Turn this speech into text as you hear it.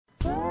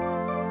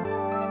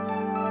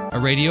a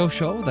radio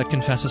show that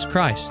confesses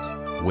Christ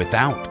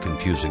without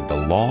confusing the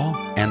law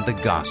and the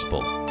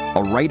gospel.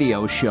 A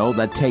radio show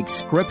that takes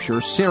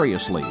Scripture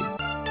seriously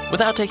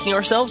without taking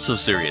ourselves so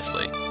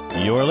seriously.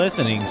 You're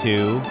listening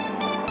to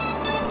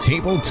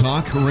Table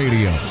Talk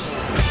Radio.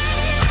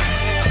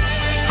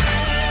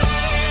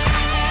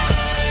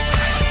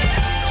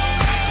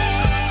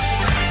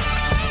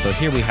 So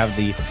here we have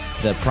the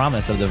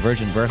promise of the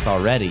virgin birth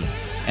already.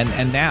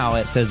 And now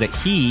it says that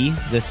he,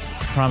 this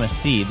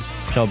promised seed,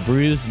 shall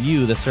bruise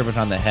you, the serpent,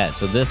 on the head.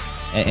 So this,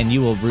 and you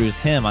will bruise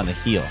him on the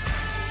heel.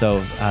 So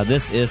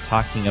this is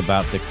talking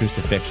about the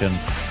crucifixion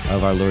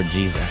of our Lord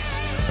Jesus.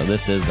 So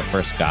this is the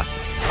first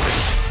gospel.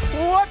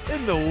 What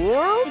in the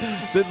world?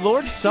 The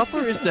Lord's Supper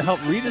is to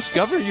help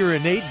rediscover your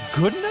innate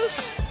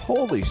goodness?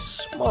 Holy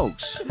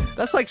smokes.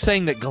 That's like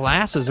saying that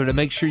glasses are to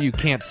make sure you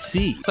can't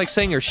see. It's like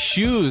saying your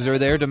shoes are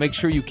there to make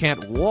sure you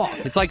can't walk.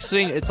 It's like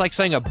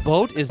saying a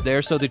boat is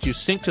there so that you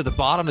sink to the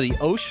bottom of the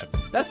ocean.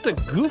 That's the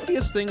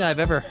goofiest thing I've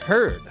ever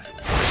heard.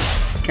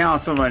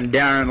 Councilman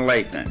Darren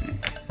Layton.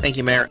 Thank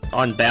you, Mayor.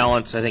 On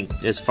balance, I think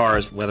as far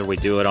as whether we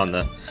do it on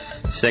the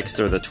 6th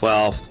or the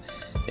 12th,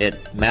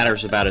 it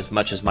matters about as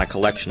much as my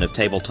collection of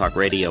Table Talk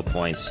radio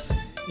points.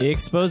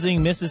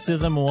 Exposing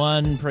mysticism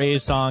one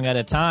praise song at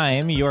a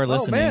time. You're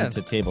listening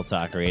to Table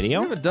Talk Radio.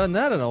 We haven't done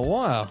that in a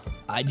while.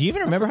 Do you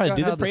even remember how to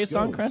do the praise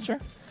song,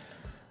 Cruncher?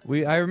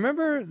 I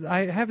remember.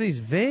 I have these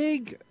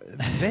vague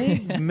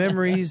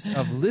memories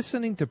of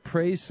listening to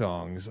praise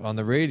songs on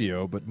the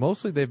radio, but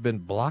mostly they've been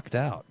blocked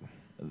out.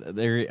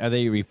 Are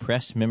they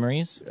repressed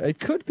memories? It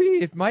could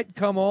be. It might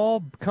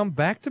come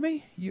back to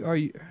me.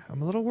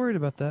 I'm a little worried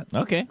about that.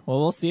 Okay. Well,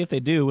 we'll see if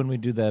they do when we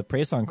do the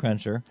praise song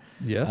Cruncher.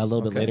 Yes. A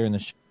little bit later in the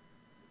show.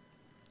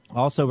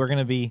 Also, we're going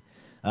to be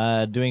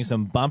doing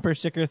some bumper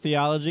sticker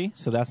theology,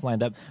 so that's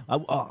lined up.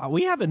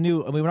 We have a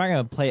new. We're not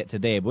going to play it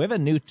today, but we have a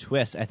new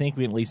twist. I think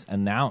we at least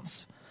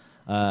announce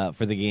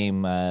for the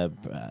game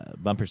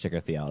bumper sticker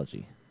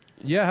theology.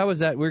 Yeah, how is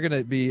that? We're going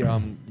to be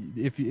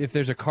if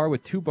there's a car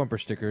with two bumper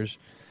stickers,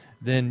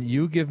 then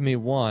you give me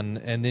one,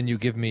 and then you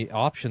give me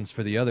options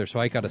for the other.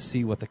 So I got to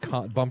see what the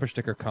bumper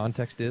sticker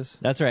context is.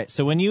 That's right.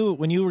 So when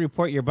you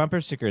report your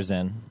bumper stickers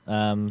in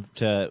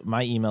to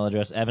my email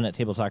address,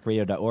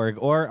 evan@tabletalkradio.org,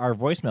 or our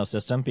voicemail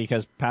system,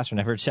 because Pastor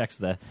never checks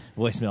the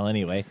voicemail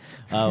anyway,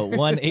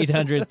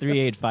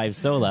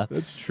 1-800-385-SOLA.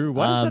 That's true.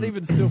 Why does that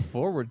even still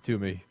forward to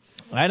me?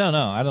 I don't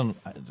know.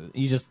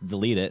 You just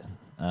delete it.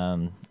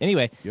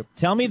 Anyway,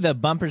 Tell me the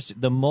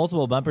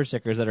multiple bumper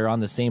stickers that are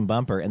on the same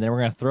bumper, and then we're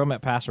going to throw them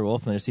at Pastor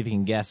Wolfman to see if he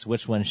can guess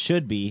which one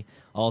should be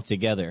all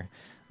together.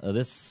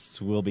 This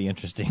will be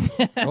interesting.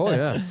 Oh,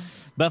 yeah.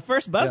 But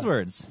first,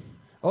 buzzwords. Yeah.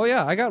 Oh,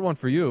 yeah, I got one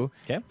for you.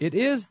 Okay. It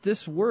is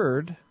this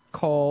word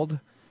called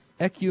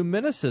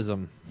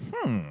ecumenicism.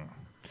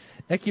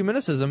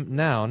 Ecumenicism,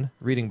 noun,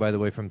 reading, by the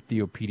way, from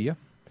Theopedia,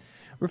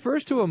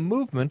 refers to a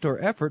movement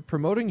or effort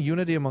promoting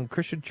unity among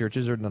Christian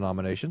churches or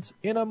denominations.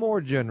 In a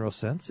more general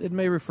sense, it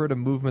may refer to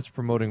movements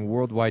promoting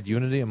worldwide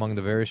unity among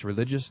the various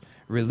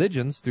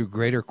religions through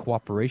greater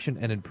cooperation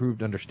and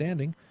improved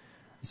understanding.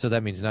 So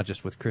that means not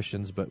just with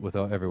Christians, but with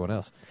everyone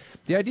else.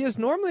 The idea is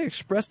normally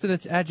expressed in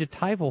its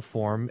adjectival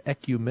form,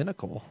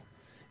 ecumenical,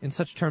 in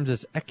such terms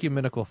as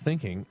ecumenical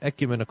thinking,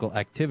 ecumenical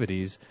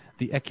activities,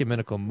 the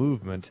ecumenical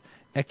movement,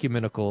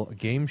 ecumenical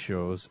game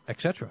shows,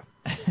 etc.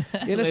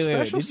 In a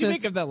special sense, did you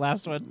make up that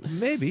last one?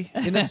 Maybe.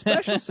 In a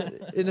special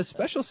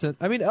sense.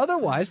 I mean,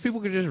 otherwise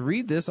people could just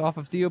read this off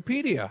of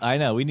Theopedia. I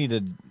know. We need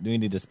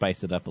to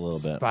spice it up a little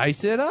bit.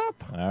 Spice it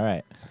up. All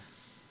right.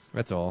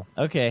 That's all.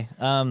 Okay.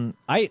 I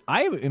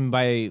am,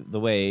 by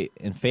the way,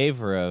 in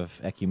favor of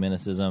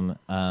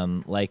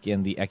ecumenicism, like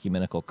in the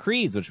ecumenical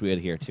creeds, which we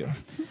adhere to.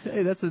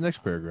 Hey, that's the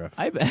next paragraph.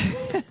 I,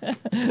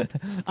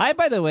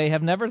 by the way,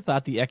 have never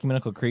thought the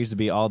ecumenical creeds to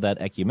be all that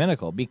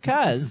ecumenical,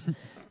 because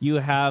you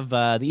have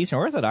the Eastern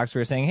Orthodox who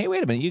are saying, hey,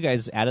 wait a minute, you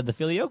guys added the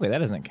Filioque. That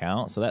doesn't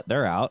count, so that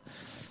they're out.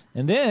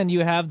 And then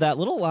you have that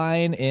little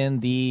line in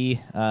the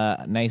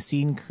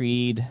Nicene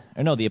Creed,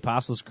 or no, the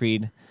Apostles'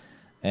 Creed,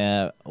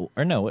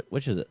 or no,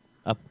 which is it?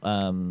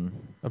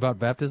 About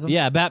baptism?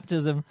 Yeah,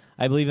 baptism.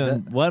 I believe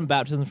in one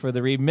baptism for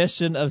the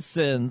remission of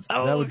sins.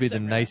 That would be the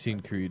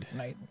Nicene Creed.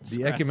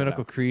 The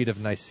Ecumenical Creed of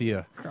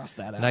Nicaea. Cross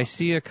that out.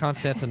 Nicaea,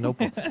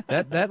 Constantinople.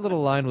 that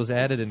little line was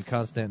added in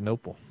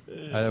Constantinople.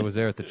 I was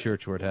there at the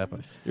church where it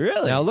happened.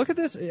 Really? Now look at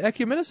this.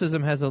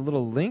 Ecumenicism has a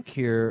little link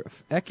here.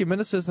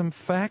 Ecumenicism,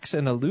 Facts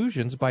and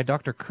Allusions by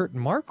Dr. Kurt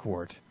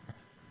Marquardt.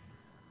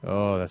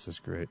 Oh, this is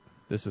great.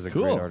 This is a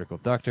great article.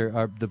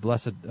 The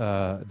blessed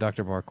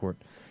Dr. Marquardt,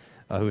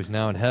 who is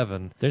now in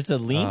heaven. There's a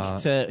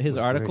link to his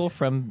article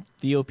from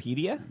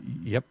Theopedia?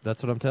 Yep,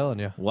 that's what I'm telling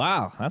you.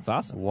 Wow, that's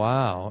awesome.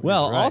 Wow.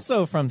 Well,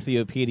 also from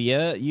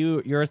Theopedia,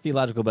 your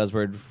theological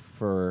buzzword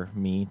for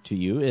me to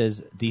you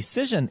is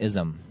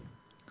decisionism.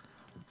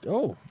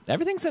 Oh.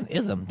 Everything's an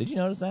ism. Did you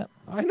notice that?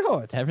 I know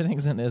it.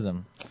 Everything's an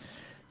ism.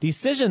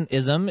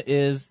 Decisionism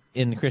is,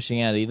 in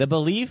Christianity, the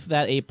belief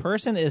that a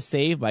person is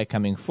saved by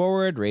coming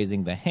forward,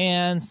 raising the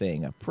hand,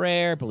 saying a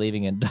prayer,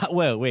 believing in...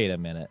 wait a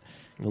minute.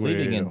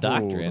 Believing in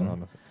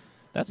doctrine.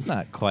 That's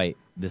not quite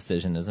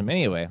decisionism.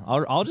 Anyway,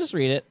 I'll just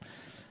read it.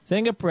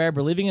 Saying a prayer,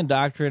 believing in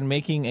doctrine,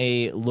 making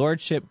a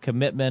lordship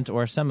commitment,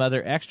 or some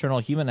other external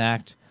human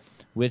act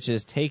which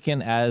is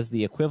taken as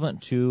the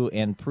equivalent to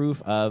and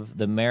proof of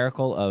the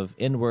miracle of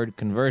inward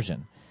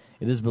conversion.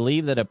 It is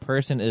believed that a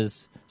person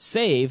is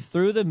saved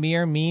through the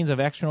mere means of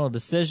external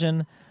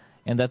decision,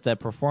 and that the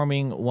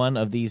performing one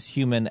of these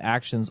human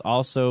actions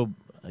also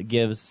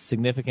gives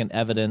significant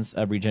evidence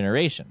of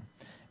regeneration.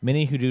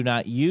 Many who do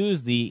not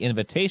use the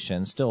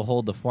invitation still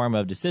hold the form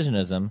of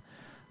decisionism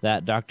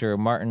that Dr.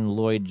 Martin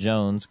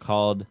Lloyd-Jones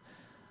called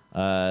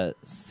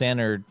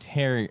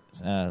sanitary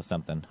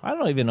something. I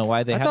don't even know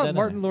why they have that. I thought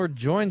Martin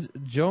Lloyd-Jones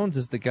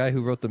is the guy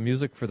who wrote the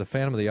music for the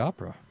Phantom of the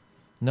Opera.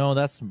 No,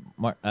 that's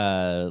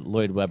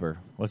Lloyd Webber.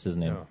 What's his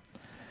name?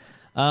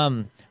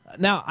 No.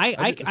 Now,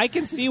 I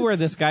can see where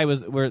this guy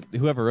was, where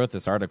whoever wrote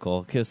this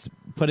article, because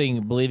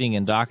believing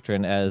in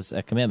doctrine as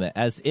a commitment,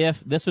 as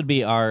if this would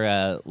be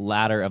our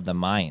ladder of the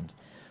mind,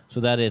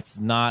 so that it's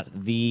not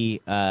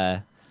the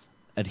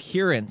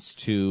adherence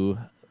to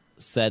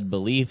said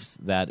beliefs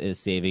that is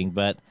saving,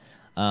 but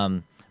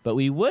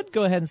we would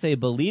go ahead and say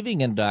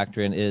believing in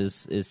doctrine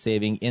is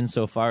saving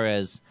insofar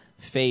as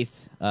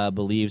faith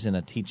believes in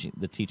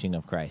the teaching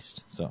of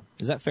Christ. So,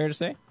 is that fair to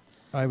say?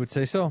 I would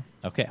say so.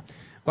 Okay.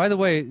 By the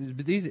way,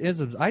 these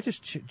isms, I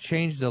just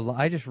changed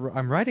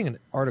I'm writing an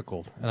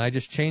article, and I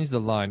just changed the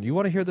line. You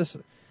want to hear this?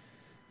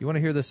 You want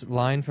to hear this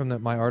line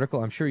from my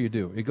article? I'm sure you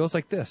do. It goes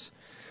like this.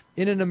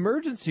 In an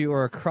emergency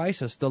or a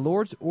crisis, the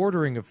Lord's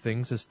ordering of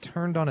things is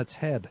turned on its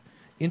head.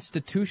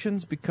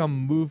 Institutions become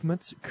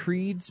movements,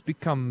 creeds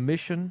become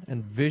mission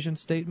and vision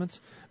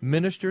statements,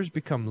 ministers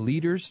become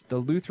leaders, the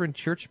Lutheran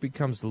Church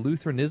becomes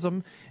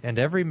Lutheranism, and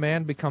every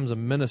man becomes a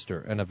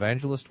minister, an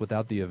evangelist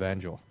without the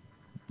evangel.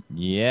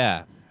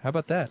 Yeah. How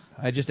about that?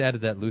 I just added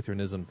that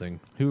Lutheranism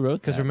thing. Who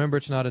wrote that? Because remember,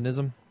 it's not an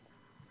ism.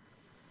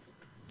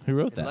 Who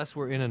wrote that? Unless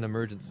we're in an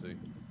emergency.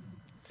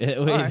 Wait.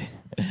 All right.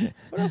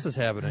 What else is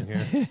happening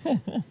here?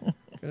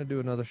 Going to do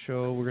another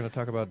show. We're going to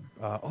talk about,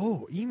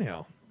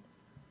 email.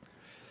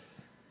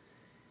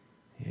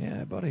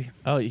 Yeah, buddy.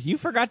 Oh, you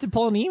forgot to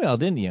pull an email,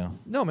 didn't you?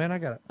 No, man, I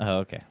got it. Oh,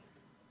 okay.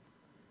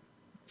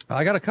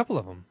 I got a couple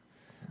of them.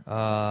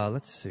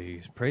 Let's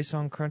see. Praise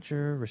Song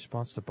Cruncher,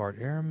 response to Bart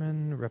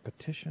Ehrman,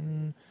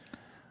 repetition.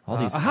 All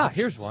these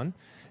here's one.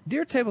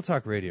 Dear Table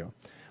Talk Radio,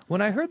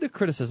 when I heard the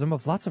criticism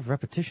of lots of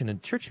repetition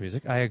in church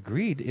music, I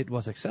agreed it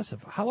was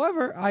excessive.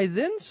 However, I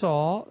then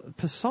saw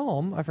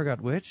Psalm, I forgot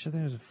which, I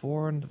think it was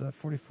 4 and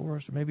 44, or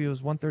maybe it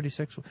was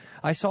 136.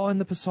 I saw in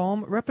the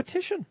Psalm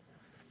repetition.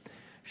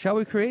 Shall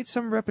we create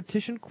some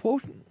repetition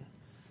quotient,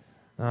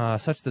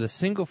 such that a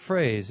single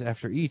phrase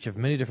after each of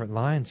many different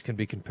lines can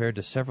be compared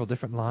to several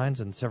different lines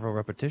and several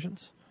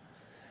repetitions?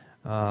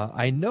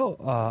 I note,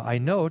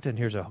 and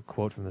here's a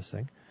quote from this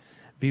thing,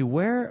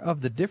 beware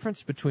of the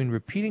difference between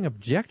repeating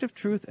objective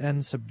truth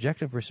and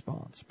subjective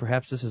response.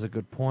 Perhaps this is a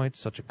good point.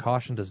 Such a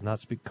caution does not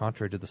speak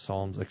contrary to the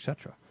Psalms,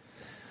 etc.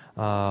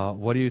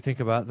 What do you think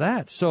about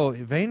that? So,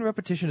 vain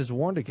repetition is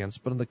warned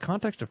against, but in the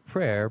context of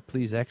prayer,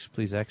 please X,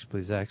 please X,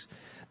 please X,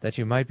 that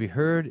you might be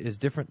heard is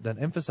different than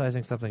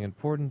emphasizing something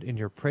important in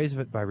your praise of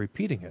it by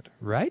repeating it,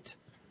 right?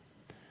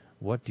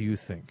 What do you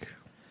think?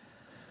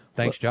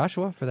 Thanks,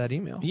 Joshua, for that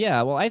email.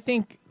 Yeah, well, I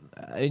think,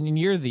 and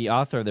you're the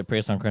author of the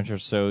Praise Song Cruncher,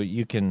 so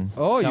you can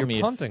tell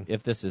me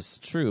if this is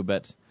true,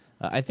 but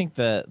I think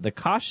the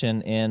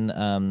caution in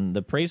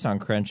the Praise Song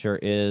Cruncher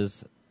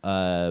is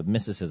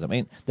mysticism. I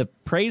mean, the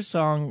Praise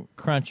Song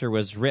Cruncher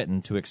was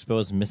written to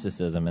expose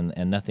mysticism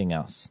and nothing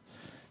else.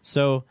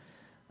 So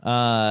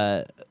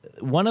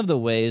one of the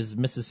ways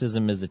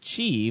mysticism is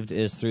achieved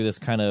is through this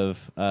kind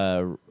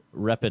of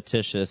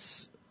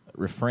repetitious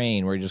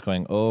refrain where you're just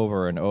going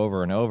over and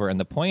over and over. And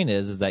the point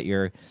is that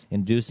you're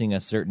inducing a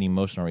certain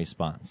emotional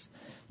response.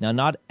 Now,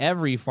 not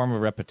every form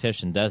of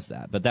repetition does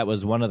that, but that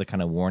was one of the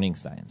kind of warning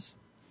signs.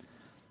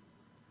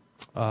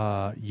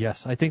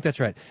 Yes, I think that's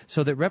right.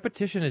 So that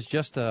repetition is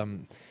just,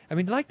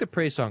 like the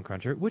Praise Song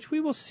Cruncher, which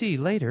we will see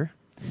later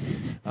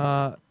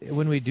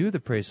when we do the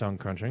Praise Song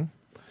Crunching.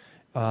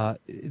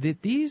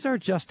 These are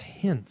just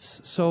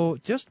hints. So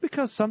just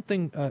because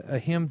a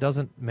hymn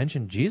doesn't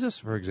mention Jesus,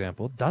 for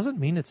example, doesn't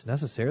mean it's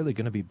necessarily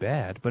going to be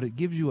bad, but it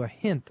gives you a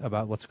hint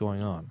about what's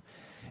going on.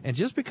 And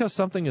just because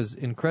something is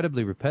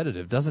incredibly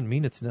repetitive doesn't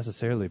mean it's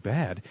necessarily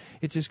bad.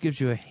 It just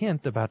gives you a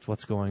hint about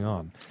what's going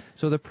on.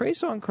 So the Praise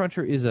Song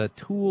Cruncher is a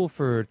tool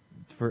for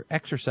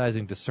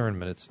exercising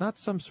discernment. It's not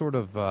some sort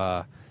of,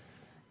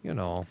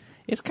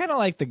 It's kind of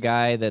like the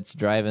guy that's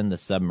driving the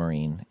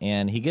submarine,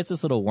 and he gets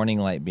this little warning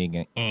light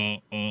being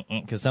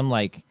because some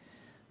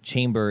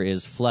chamber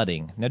is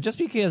flooding. Now, just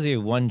because you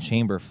have one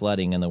chamber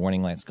flooding and the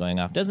warning light's going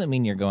off doesn't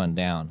mean you're going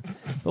down.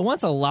 But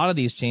once a lot of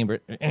these chambers,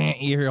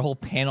 your whole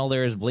panel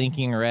there is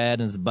blinking red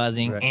and is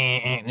buzzing,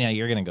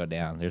 you're going to go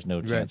down. There's no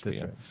chance for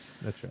you.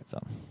 That's right.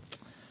 So,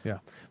 yeah.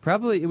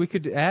 Probably we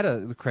could add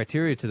a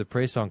criteria to the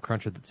Praise Song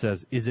Cruncher that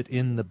says, is it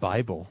in the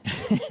Bible?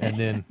 And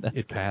then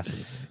it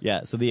passes.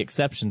 Yeah, so the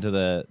exception to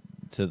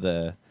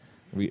the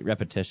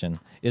repetition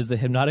is the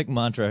hypnotic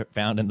mantra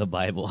found in the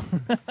Bible.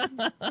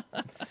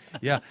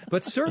 Yeah,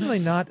 but certainly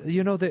not.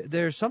 You know,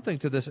 there's something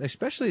to this,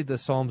 especially the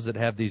psalms that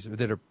have these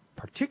that are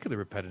particularly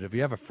repetitive.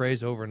 You have a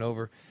phrase over and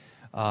over.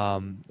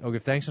 Oh,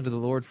 give thanks unto the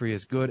Lord, for He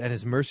is good, and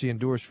His mercy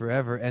endures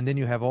forever. And then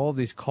you have all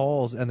these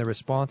calls, and the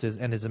response is,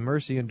 and His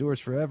mercy endures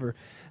forever.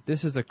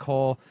 This is the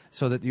call,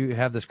 so that you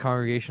have this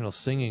congregational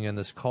singing and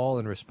this call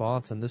and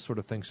response and this sort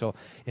of thing. So,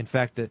 in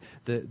fact,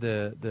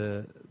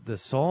 the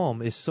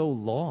psalm is so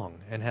long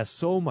and has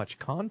so much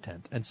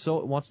content, and so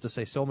it wants to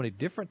say so many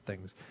different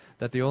things,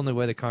 that the only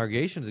way the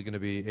congregation is going to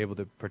be able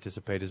to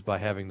participate is by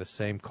having the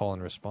same call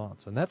and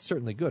response. And that's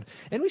certainly good.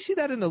 And we see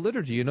that in the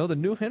liturgy. You know, the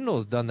new hymnal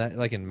has done that,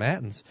 like in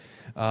Matins.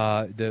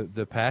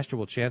 The pastor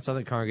will chant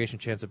something, the congregation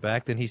chants it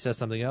back, then he says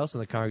something else,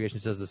 and the congregation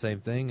says the same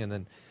thing, and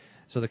then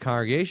so the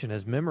congregation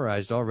has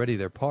memorized already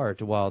their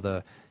part while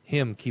the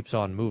hymn keeps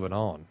on moving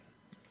on.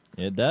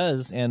 It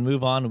does, and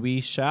move on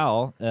we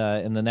shall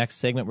in the next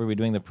segment where we're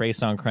doing the Praise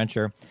Song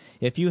Cruncher.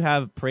 If you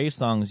have praise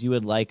songs you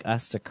would like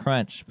us to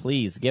crunch,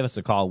 please give us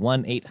a call,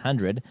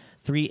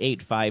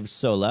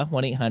 1-800-385-SOLA,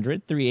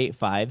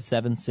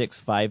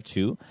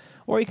 1-800-385-7652,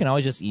 or you can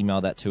always just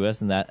email that to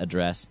us, and that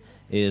address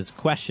is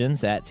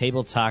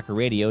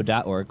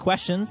questions@tabletalkradio.org,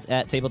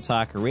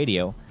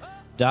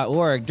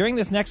 questions@tabletalkradio.org. During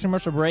this next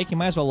commercial break, you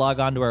might as well log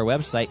on to our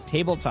website,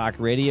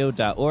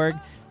 tabletalkradio.org,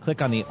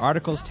 click on the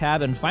Articles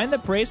tab, and find the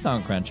Praise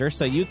Song Cruncher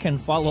so you can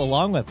follow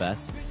along with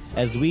us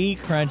as we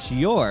crunch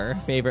your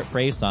favorite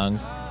praise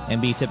songs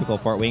and be typical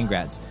Fort Wayne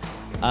grads.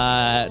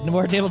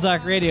 More Table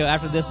Talk Radio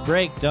after this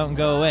break. Don't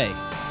go away.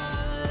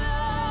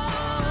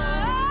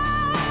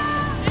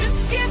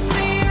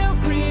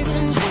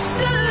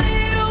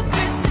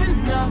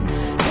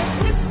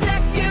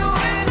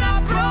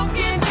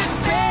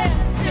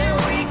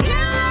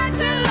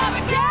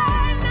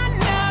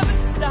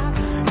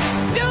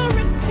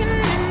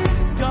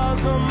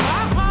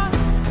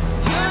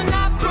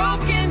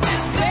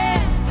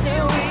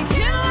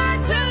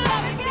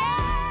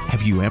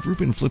 Have you ever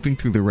been flipping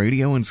through the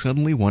radio and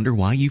suddenly wonder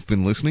why you've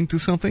been listening to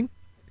something?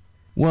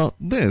 Well,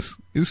 this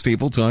is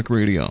Table Talk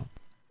Radio.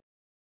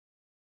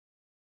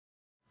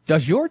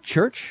 Does your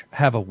church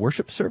have a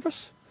worship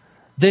service?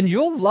 Then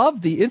you'll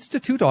love the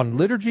Institute on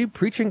Liturgy,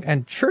 Preaching,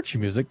 and Church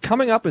Music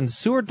coming up in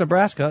Seward,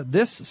 Nebraska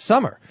this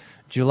summer,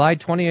 July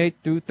 28th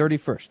through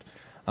 31st.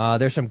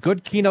 There's some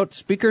good keynote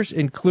speakers,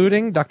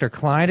 including Dr.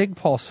 Kleinig,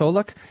 Paul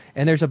Solek,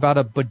 and there's about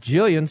a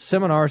bajillion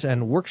seminars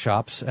and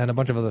workshops and a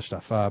bunch of other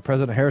stuff.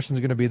 President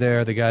Harrison's going to be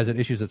there, the guys at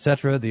Issues,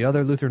 Etc., the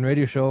other Lutheran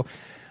radio show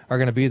are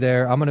going to be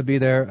there. I'm going to be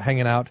there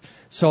hanging out.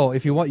 So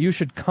if you want, you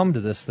should come to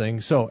this thing.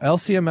 So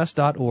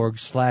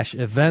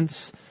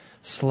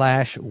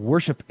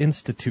lcms.org/events/worship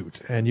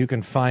institute, and you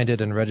can find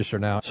it and register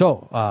now.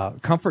 So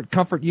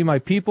comfort ye my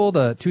people,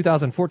 the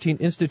 2014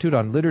 Institute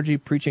on Liturgy,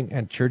 Preaching,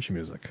 and Church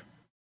Music.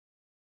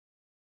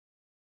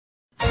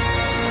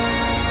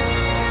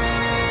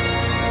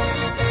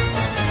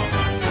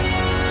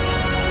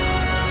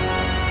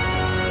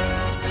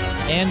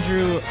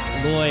 Andrew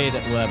Lloyd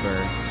Webber.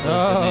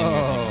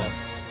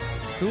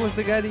 Who was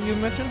the guy that you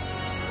mentioned?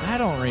 I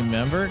don't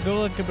remember. Go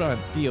look up on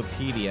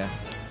Theopedia.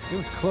 It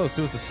was close.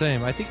 It was the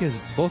same. I think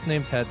both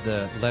names had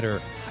the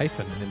letter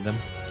hyphen in them.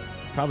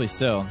 Probably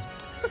so.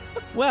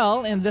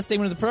 Well, in this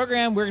segment of the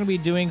program, we're going to be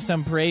doing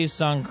some praise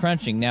song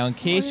crunching. Now, in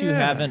case you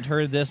haven't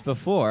heard this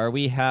before,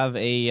 we have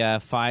a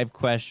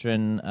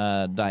 5-question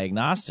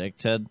diagnostic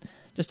to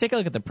just take a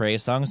look at the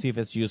praise song, see if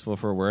it's useful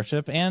for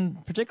worship,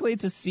 and particularly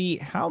to see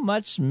how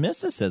much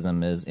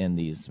mysticism is in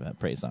these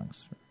praise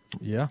songs.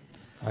 Yeah,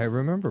 I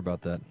remember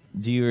about that.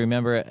 Do you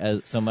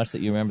remember so much that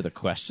you remember the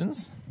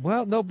questions?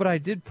 Well, no, but I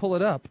did pull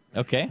it up.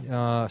 Okay.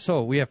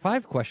 So we have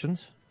 5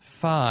 questions,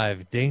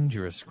 5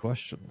 dangerous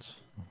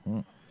questions. Mm-hmm.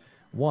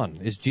 1,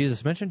 is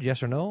Jesus mentioned?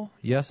 Yes or no?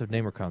 Yes, of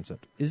name or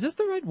concept. Is this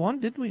the right one?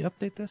 Didn't we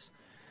update this?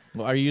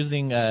 Well, are you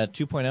using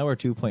 2.0 or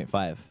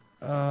 2.5?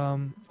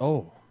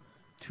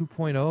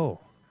 2.0.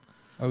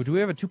 Oh, do we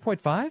have a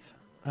 2.5?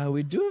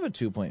 We do have a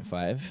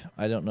 2.5.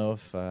 I don't know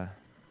if... Oh,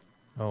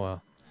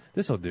 well.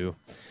 This'll do.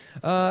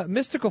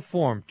 Mystical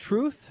form.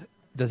 Truth.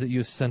 Does it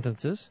use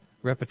sentences?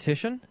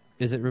 Repetition.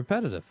 Is it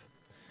repetitive?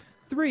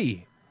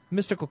 3.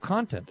 Mystical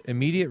content.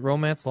 Immediate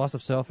romance, loss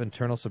of self,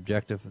 internal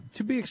subjective.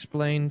 To be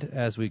explained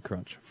as we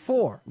crunch.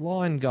 4.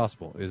 Law and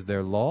gospel. Is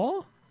there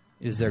law?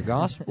 Is there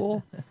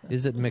gospel?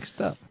 Is it mixed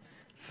up?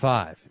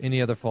 5.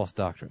 Any other false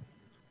doctrine?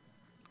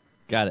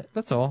 Got it.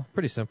 That's all.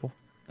 Pretty simple.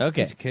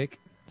 Okay. Piece of cake.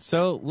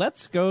 So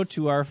let's go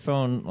to our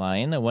phone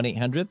line,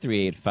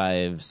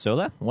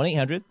 1-800-385-SOLA,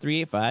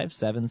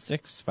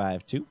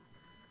 1-800-385-7652.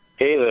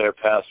 Hey there,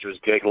 Pastors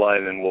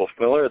Gigline and Wolf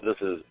Miller. This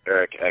is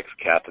Eric X.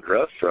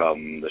 Cathedra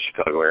from the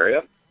Chicago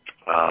area.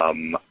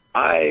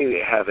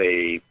 I have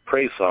a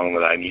praise song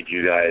that I need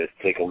you guys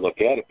to take a look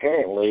at.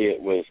 Apparently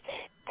it was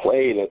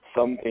played at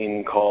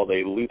something called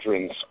a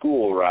Lutheran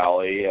school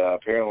rally.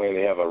 Apparently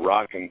they have a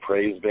rock and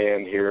praise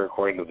band here,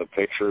 according to the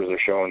pictures they're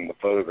showing the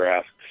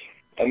photographs.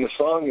 And the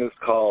song is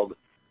called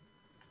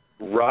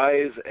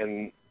Rise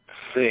and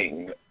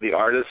Sing. The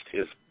artist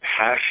is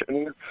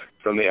Passion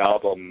from the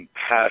album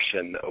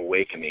Passion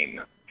Awakening.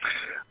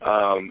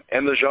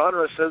 And the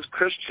genre says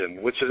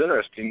Christian, which is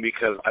interesting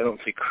because I don't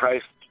see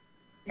Christ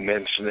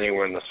mentioned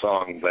anywhere in the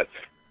song. But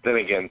then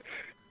again,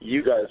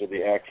 you guys are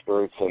the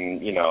experts,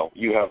 and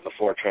you have the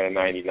Fortran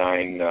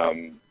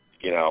 99,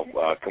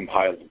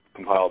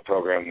 compiled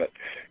program that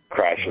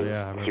crashes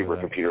the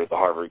supercomputer at the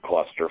Harvard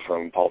cluster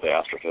from Paul the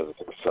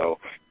Astrophysics. So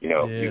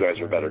you guys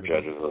are better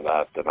judges of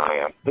that than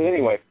I am. But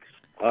anyway,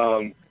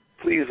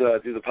 please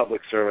do the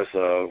public service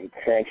of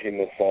crunching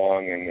the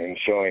song and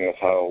showing us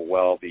how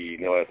well the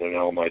Northern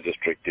Illinois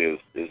District is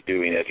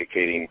doing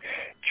educating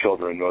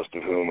children, most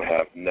of whom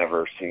have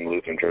never seen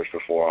Lutheran Church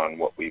before, on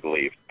what we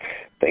believe.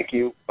 Thank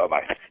you.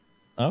 Bye-bye.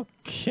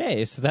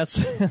 Okay, so that's...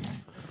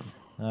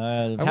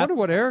 I wonder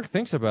what Eric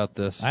thinks about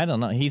this. I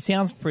don't know. He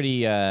sounds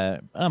pretty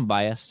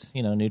unbiased,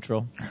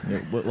 neutral,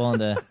 willing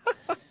to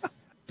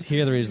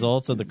hear the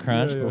results of the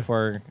crunch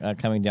before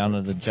coming down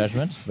to the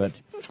judgment. But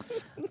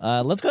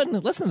let's go ahead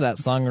and listen to that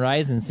song,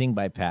 Rise and Sing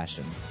by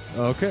Passion.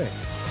 Okay.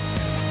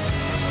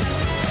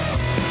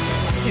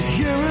 If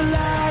you're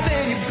alive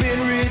and you've been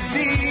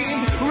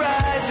redeemed,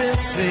 rise and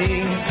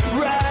sing,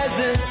 rise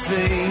and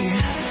sing.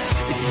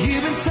 If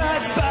you've been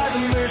touched by the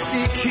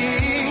mercy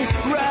King,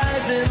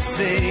 rise and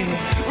sing,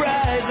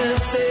 rise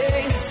and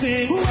sing,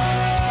 sing.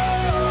 Whoa.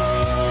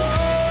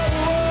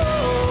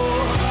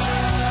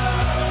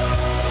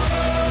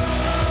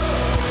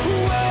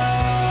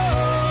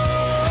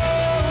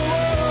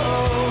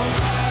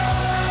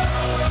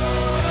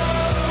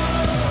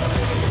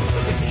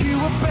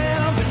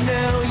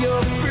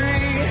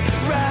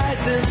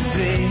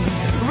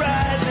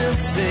 Rise and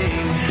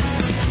sing,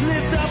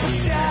 lift up a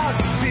shout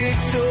of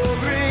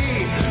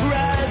victory.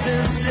 Rise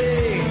and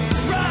sing,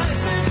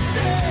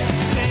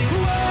 sing,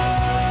 whoa,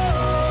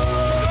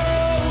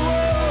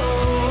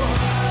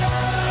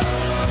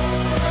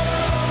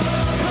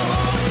 come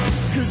on,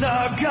 'cause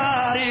our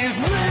God is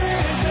risen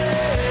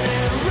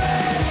and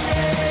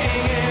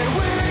reigning, and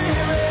we're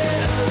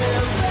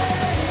elevating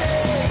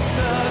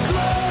the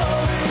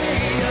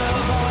glory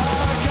of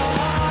our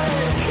God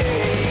and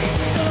King.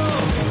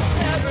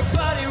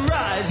 Everybody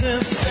rise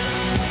and sing.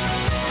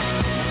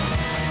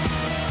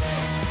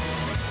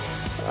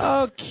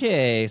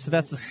 Okay, so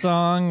that's the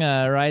song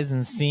Rise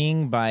and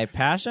Sing by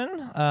Passion.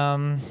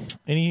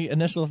 Any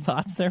initial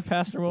thoughts there,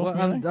 Pastor Wolf?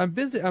 Well, I'm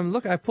busy.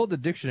 I pulled the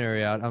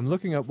dictionary out. I'm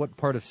looking up what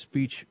part of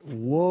speech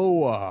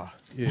 "woa"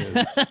 is.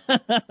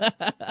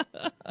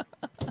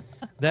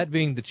 That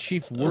being the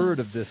chief word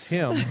of this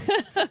hymn.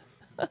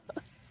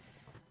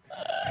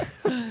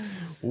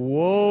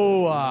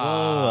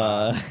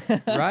 Whoa.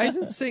 Rise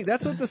and sing.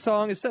 That's what the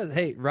song says.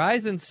 Hey,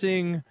 rise and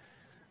sing.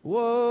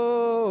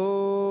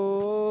 Whoa.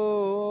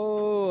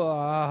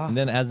 And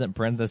then as in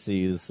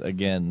parentheses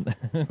again.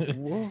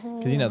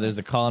 Because, there's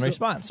a call and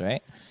response,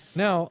 right?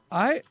 Now,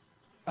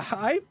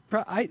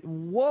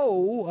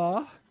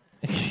 whoa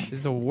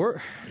is a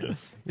word.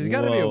 It's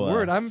got to be a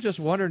word. I'm just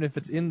wondering if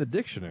it's in the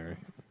dictionary.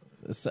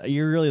 So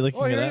you're really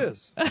looking here it up?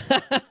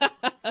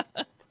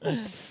 It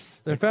is.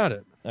 I found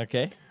it.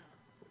 Okay.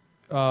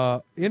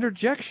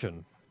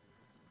 Interjection.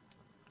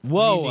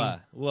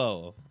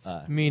 Whoa.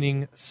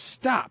 Meaning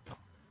stop.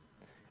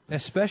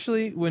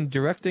 Especially when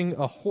directing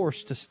a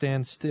horse to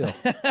stand still.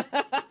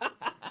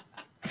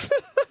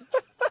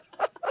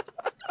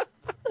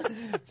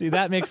 See,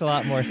 that makes a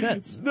lot more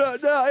sense. No,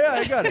 yeah,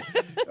 I got it.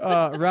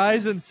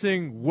 Rise and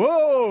sing,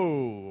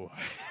 whoa.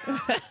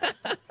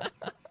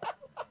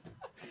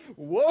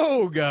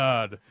 Whoa,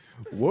 God.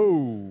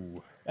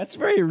 Whoa. That's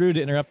very rude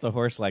to interrupt the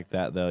horse like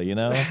that, though,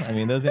 I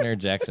mean, those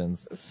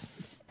interjections.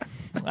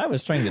 I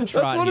was trying to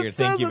trot here.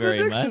 Thank you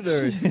very much.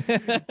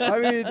 I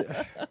mean,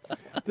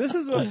 this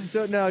is what.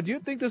 So now, do you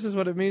think this is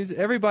what it means?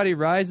 Everybody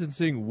rise and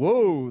sing,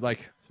 whoa,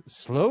 like,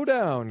 slow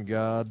down,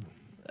 God.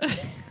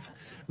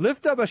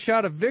 Lift up a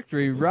shout of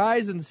victory,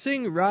 rise and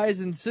sing,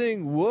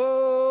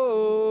 whoa.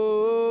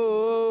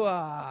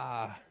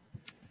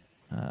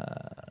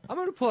 I'm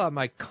going to pull out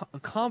my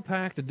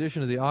compact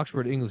edition of the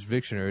Oxford English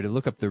Dictionary to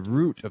look up the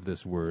root of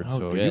this word,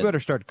 so good. You better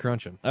start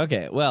crunching.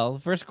 Okay, well,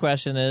 the first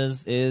question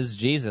is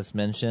Jesus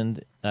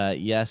mentioned?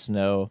 Yes,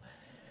 no,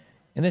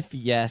 and if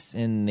yes,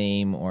 in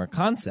name or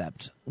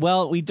concept?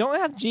 Well, we don't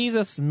have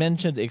Jesus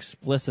mentioned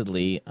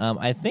explicitly.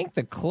 I think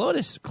the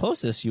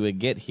closest you would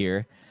get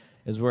here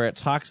is where it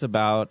talks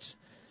about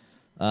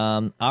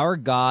our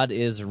God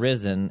is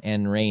risen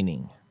and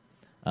reigning.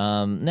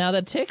 Now,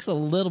 that takes a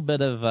little bit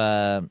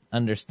of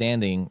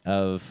understanding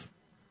of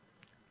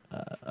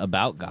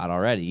about God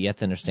already. You have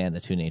to understand the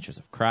two natures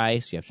of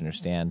Christ. You have to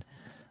understand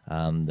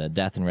the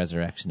death and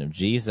resurrection of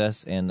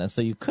Jesus, and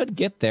so you could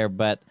get there.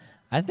 But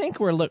I think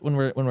when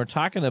we're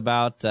talking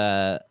about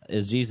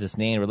is Jesus'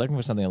 name, we're looking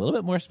for something a little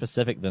bit more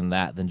specific than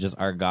that, than just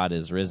our God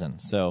is risen.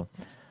 So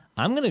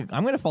I'm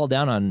gonna fall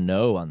down on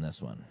no on this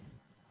one.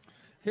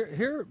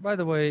 Here, by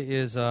the way,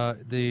 is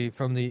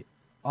from the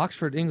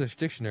Oxford English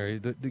Dictionary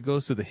that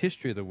goes through the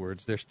history of the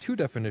words. There's two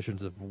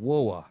definitions of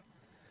woa.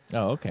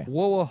 Oh, okay.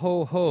 Woa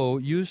ho ho,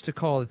 used to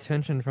call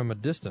attention from a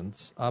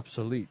distance,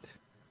 obsolete.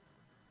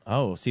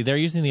 Oh, see, they're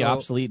using the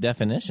obsolete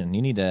definition.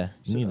 You need to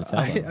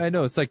tell them. I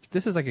know. It's like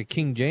this is like a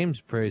King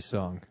James praise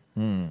song.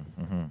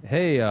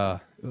 Hey,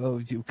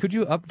 could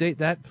you update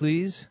that,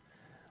 please?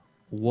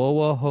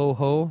 Whoa, ho,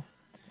 ho.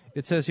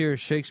 It says here,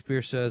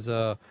 Shakespeare says,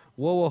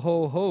 whoa,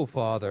 ho, ho,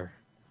 father,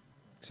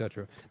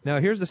 etc. Now,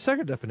 here's the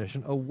second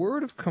definition. A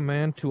word of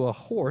command to a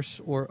horse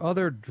or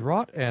other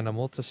draught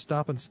animal to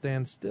stop and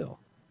stand still.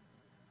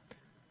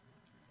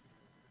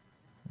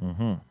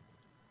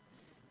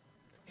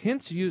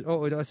 Hence,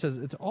 it says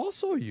it's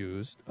also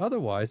used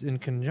otherwise in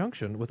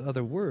conjunction with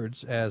other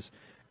words as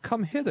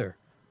come hither,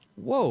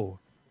 whoa,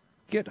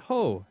 get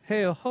ho,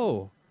 hail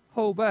ho,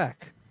 ho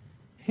back.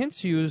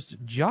 Hence used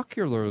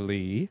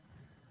jocularly,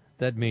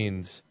 that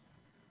means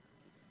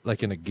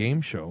like in a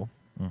game show,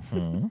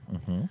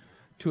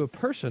 to a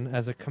person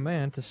as a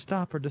command to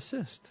stop or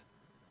desist.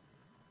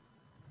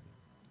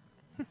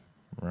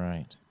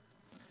 Right.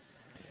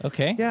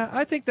 Okay. Yeah,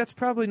 I think that's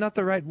probably not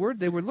the right word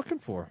they were looking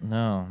for.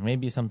 No,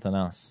 maybe something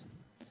else.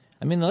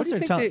 I mean, unless What do they're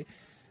you telling.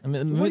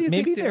 think what do you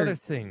maybe think the they're other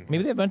thing?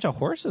 Maybe they have a bunch of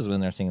horses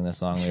when they're singing this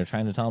song. They're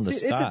trying to tell them to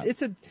stop.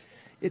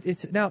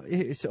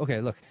 It's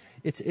okay. Look,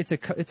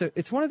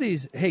 it's one of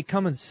these. Hey,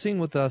 come and sing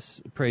with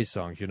us praise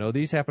songs. You know,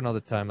 these happen all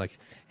the time. Like,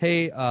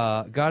 hey,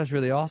 God is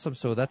really awesome,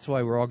 so that's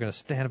why we're all going to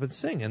stand up and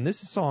sing. And this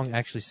song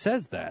actually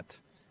says that.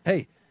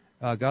 Hey,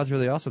 God's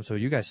really awesome, so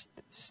you guys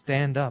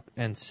stand up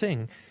and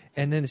sing.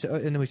 And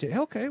then we say,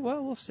 okay,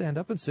 well, we'll stand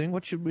up and sing.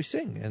 What should we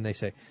sing? And they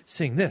say,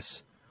 sing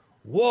this.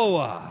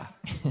 Whoa!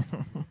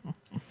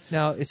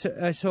 Now,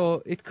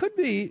 so it could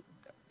be,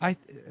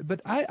 but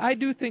I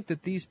do think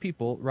that these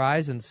people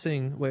rise and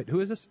sing. Wait, who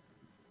is this?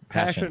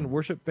 Passion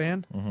Worship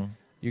Band? Mm-hmm.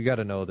 You got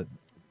to know that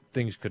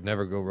things could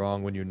never go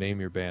wrong when you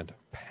name your band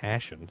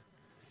Passion.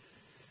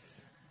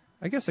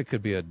 I guess it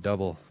could be a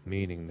double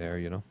meaning there,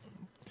 you know.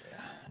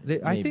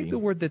 I think the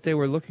word that they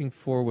were looking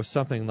for was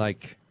something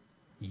like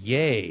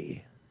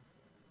yay.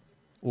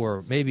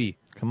 Or maybe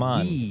come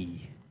on.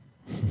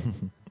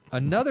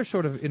 Another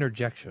sort of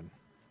interjection.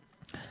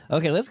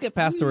 Okay, let's get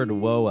past the word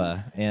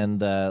woa and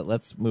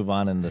let's move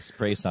on in this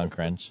praise song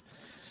crunch.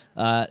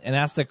 And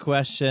ask the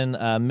question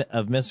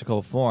of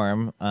mystical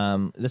form.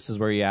 This is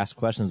where you ask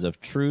questions of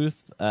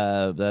truth,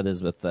 that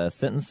is with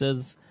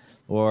sentences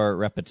or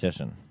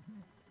repetition.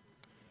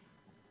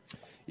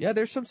 Yeah,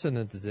 there's some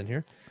sentences in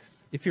here.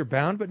 If you're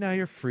bound but now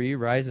you're free,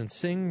 rise and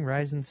sing,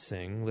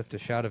 lift a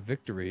shout of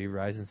victory,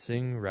 rise and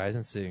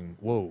sing.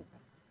 Whoa.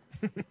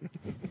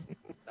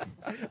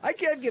 I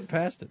can't get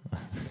past it.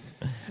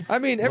 I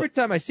mean, every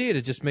time I see it,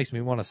 it just makes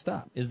me want to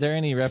stop. Is there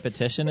any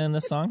repetition in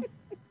this song?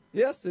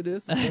 Yes, it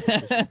is.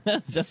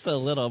 Just a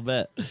little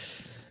bit.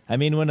 I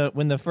mean,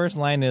 when the first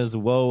line is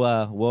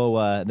whoa,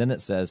 whoa, then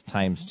it says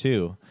times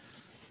 2.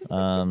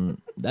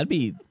 That'd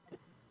be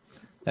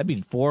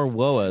 4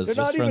 woas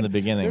just from the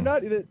beginning.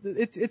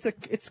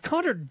 It's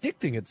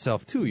contradicting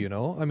itself too, you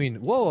know. I mean,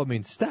 whoa, I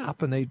mean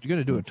stop, and they're going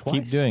to do it twice.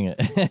 Keep doing it.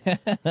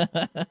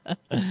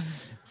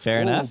 Fair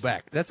whoa enough.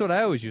 Back. That's what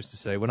I always used to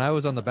say when I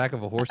was on the back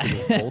of a horse that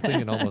was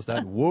bolting and almost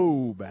died.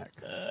 Whoa, back.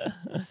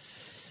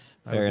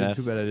 Fair enough.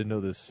 Too bad I didn't know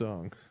this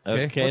song.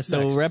 Okay,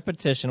 so next?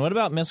 repetition. What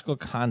about mystical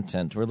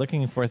content? We're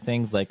looking for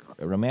things like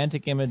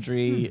romantic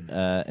imagery,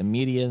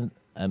 immediate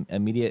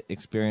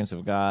experience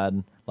of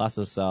God, loss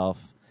of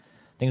self,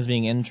 things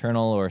being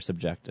internal or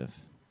subjective.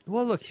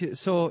 Well, look.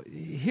 So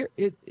here,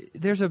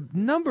 there's a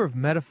number of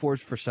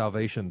metaphors for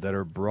salvation that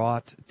are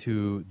brought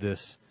to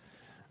this,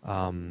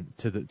 to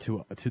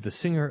the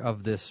singer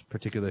of this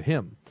particular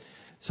hymn.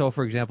 So,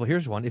 for example,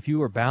 here's one. If you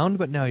were bound,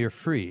 but now you're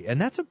free.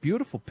 And that's a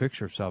beautiful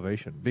picture of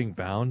salvation, being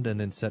bound and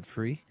then set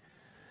free.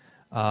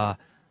 Here's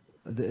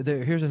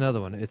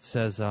another one. It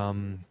says,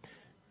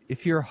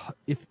 if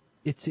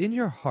it's in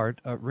your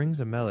heart, rings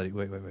a melody.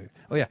 Wait.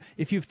 Oh, yeah.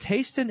 If you've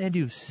tasted and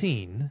you've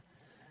seen,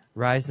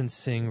 rise and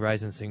sing,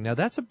 rise and sing. Now,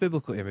 that's a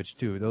biblical image,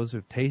 too. Those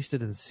who've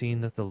tasted and seen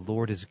that the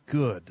Lord is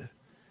good.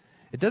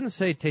 It doesn't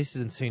say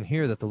tasted and seen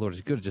here that the Lord is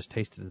good. It just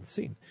tasted and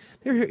seen.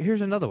 Here's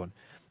another one.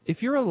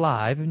 If you're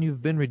alive and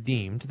you've been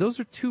redeemed, those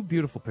are two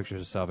beautiful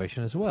pictures of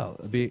salvation as well,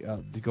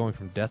 going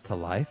from death to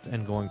life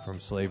and going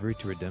from slavery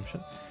to redemption.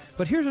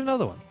 But here's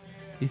another one.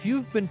 If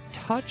you've been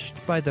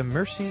touched by the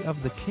mercy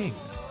of the King,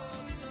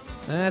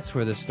 that's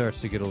where this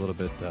starts to get a little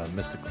bit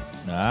mystical.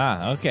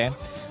 Ah, okay.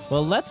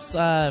 Well, let's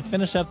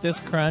finish up this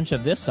crunch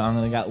of this song,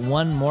 and we got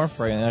one more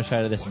for you on the other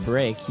side of this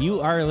break.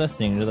 You are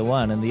listening to the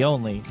one and the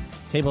only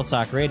Table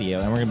Talk Radio,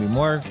 and we're going to be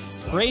more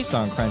praise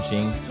song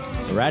crunching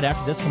right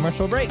after this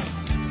commercial break.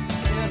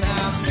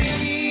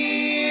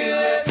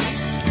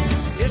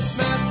 It's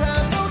my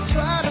time, don't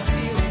try to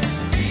feel it.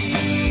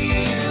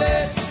 Feel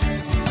it.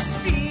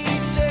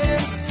 Deep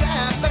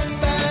inside, but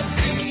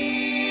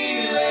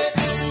feel it.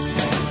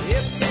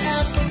 If you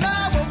ask me, I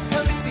won't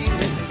conceal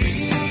it.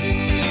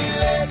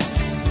 Feel it.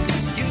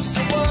 Used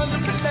to wonder,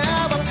 but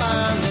now I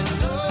finally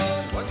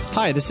know.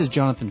 Hi, this is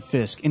Jonathan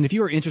Fisk, and if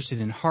you are interested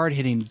in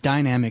hard-hitting,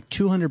 dynamic,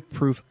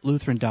 200-proof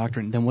Lutheran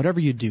doctrine, then whatever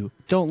you do,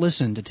 don't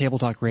listen to Table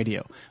Talk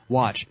Radio.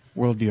 Watch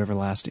Worldview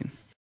Everlasting.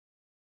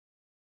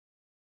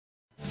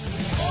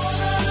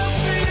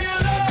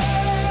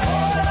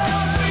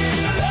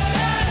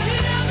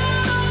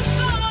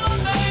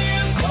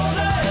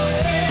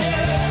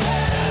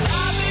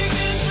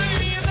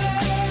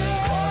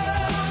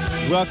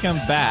 Welcome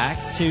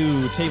back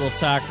to Table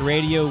Talk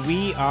Radio.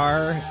 We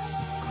are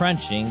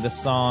crunching the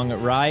song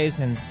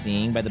 "Rise and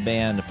Sing" by the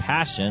band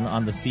Passion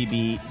on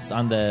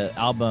the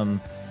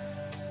album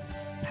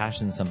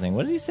Passion something.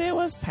 What did he say it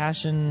was?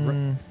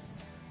 Passion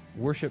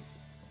Worship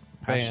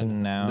Passion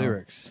band now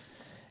lyrics.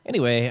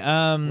 Anyway,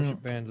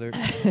 worship band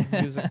lyrics.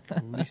 Music.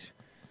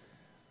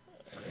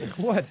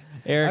 What?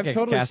 Eric I'm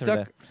totally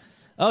Catherine. stuck.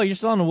 Oh, you're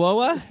still on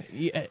WOA?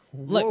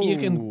 Look, you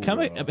can come.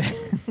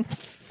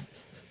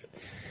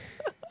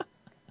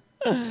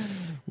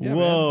 Yeah,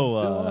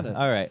 Whoa! man,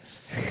 All right.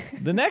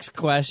 The next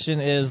question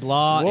is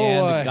law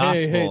Whoa, and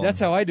gospel. Hey, that's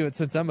how I do it.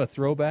 Since I'm a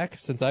throwback,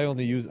 since I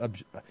only use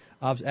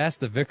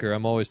ask the vicar,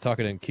 I'm always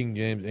talking in King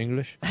James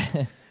English.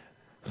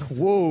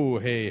 Whoa,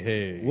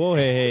 hey. Whoa,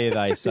 hey,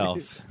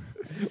 thyself.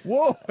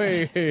 Whoa,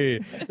 hey.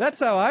 That's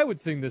how I would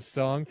sing this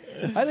song.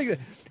 I think that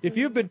if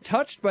you've been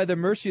touched by the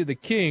mercy of the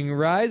King,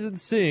 rise and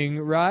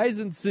sing,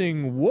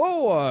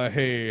 whoa,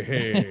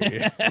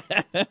 hey.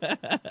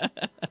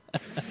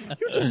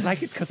 You just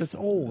like it because it's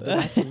old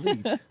and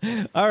obsolete.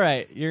 All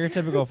right, you're a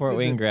typical Fort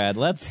Wayne grad.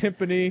 Let's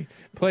playing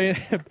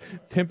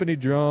timpani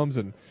drums,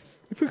 and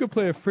if we could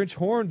play a French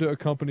horn to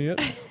accompany it,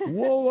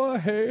 whoa,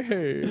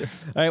 hey. All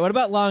right, what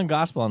about law and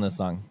gospel on this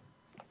song?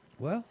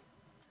 Well,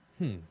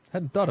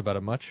 hadn't thought about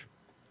it much.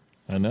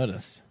 I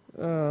noticed.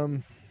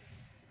 Whoa.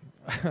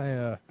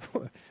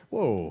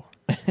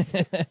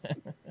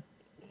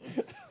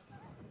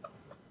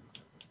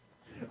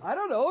 I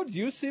don't know. Do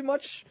you see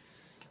much?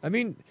 I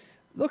mean,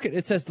 look,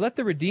 it says, "Let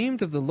the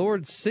redeemed of the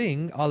Lord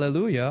sing,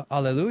 Alleluia,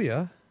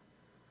 Alleluia.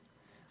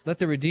 Let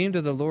the redeemed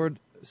of the Lord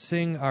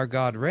sing, Our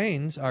God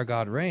reigns, Our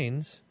God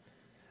reigns."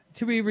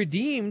 To be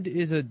redeemed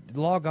is a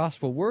law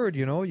gospel word,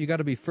 you know. You got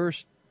to be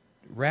first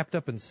wrapped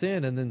up in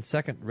sin and then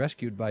second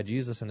rescued by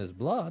Jesus and his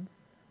blood.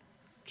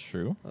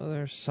 True. Well,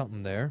 there's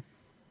something there,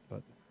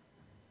 but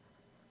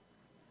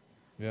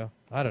yeah,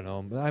 I don't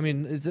know. But I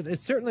mean,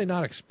 it's certainly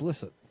not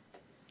explicit.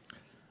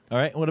 All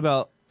right, what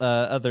about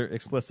other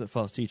explicit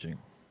false teaching?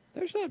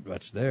 There's not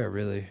much there,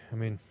 really. I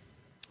mean,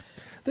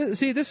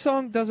 this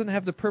song doesn't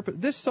have the purpose.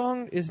 This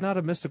song is not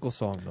a mystical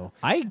song, though.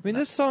 I mean,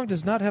 this song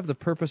does not have the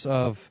purpose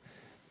of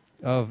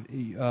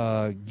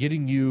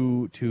getting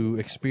you to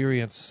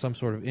experience some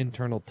sort of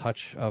internal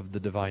touch of the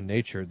divine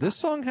nature. This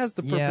song has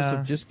the purpose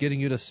of just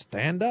getting you to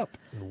stand up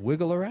and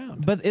wiggle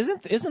around. But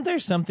isn't there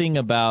something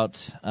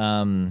about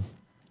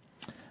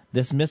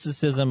this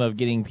mysticism of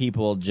getting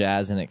people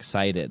jazzed and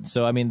excited?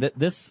 So, I mean,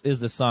 this is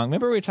the song.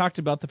 Remember we talked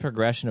about the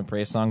progression of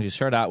praise songs? You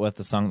start out with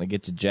the song that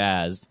gets you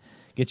jazzed,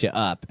 get you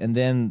up, and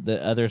then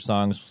the other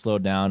songs slow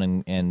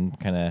down and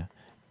kind of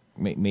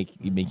make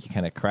you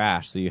kind of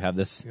crash, so you have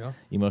this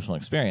emotional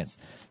experience.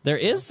 There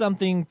is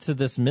something to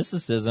this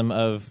mysticism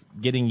of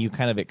getting you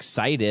kind of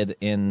excited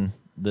in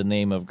the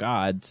name of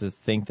God, to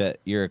think that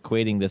you're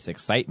equating this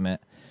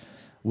excitement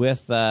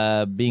with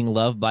being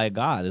loved by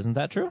God. Isn't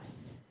that true?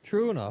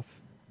 True enough.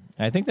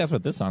 I think that's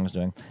what this song is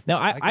doing. Now,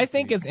 I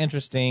think it's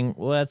interesting.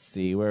 Let's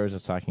see. Where was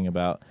this talking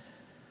about?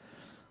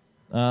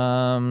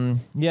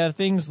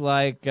 Things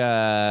like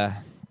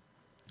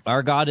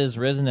our God is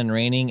risen and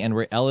reigning, and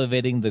we're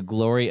elevating the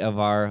glory of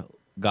our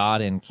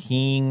God and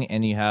King.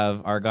 And you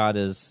have our God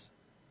is...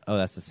 Oh,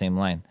 that's the same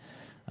line.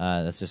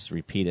 That's just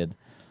repeated.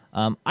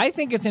 I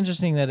think it's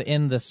interesting that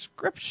in the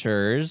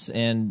scriptures,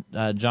 in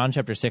John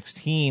chapter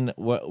 16,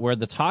 where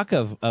the talk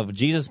of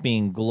Jesus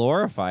being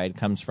glorified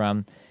comes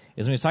from,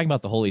 is when he's talking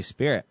about the Holy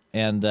Spirit.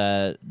 And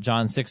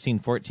John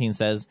 16:14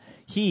 says,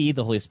 "He,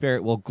 the Holy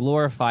Spirit, will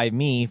glorify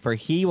me, for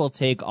he will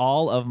take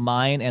all of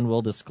mine and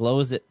will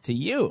disclose it to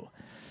you."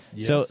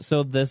 Yes.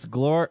 So this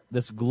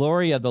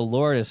glory of the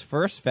Lord is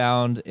first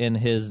found in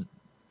his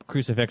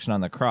crucifixion on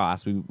the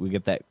cross. We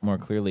get that more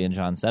clearly in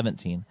John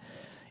 17.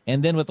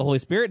 And then what the Holy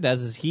Spirit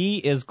does is he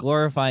is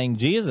glorifying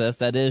Jesus,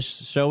 that is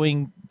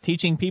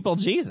teaching people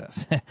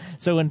Jesus.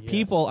 So when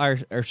people are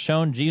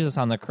shown Jesus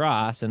on the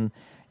cross and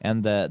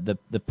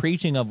the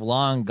preaching of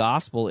law and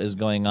gospel is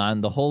going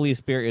on, the Holy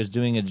Spirit is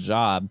doing its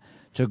job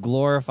to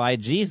glorify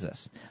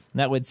Jesus. And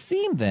that would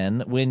seem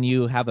then, when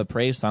you have a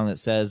praise song that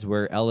says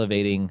we're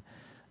elevating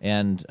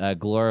and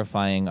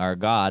glorifying our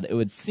God, it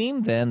would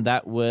seem then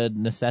that would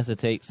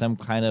necessitate some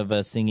kind of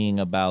a singing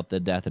about the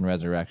death and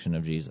resurrection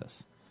of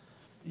Jesus.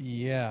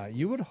 Yeah,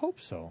 you would hope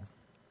so.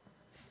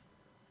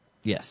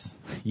 Yes,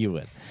 you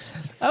would.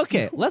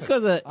 Okay, let's go to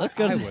the. I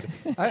would.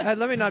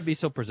 Let me not be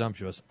so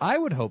presumptuous. I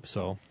would hope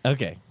so.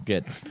 Okay,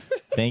 good.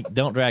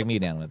 Don't drag me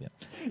down with you.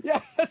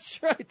 Yeah,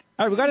 that's right.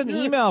 All right, we got an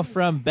email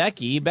from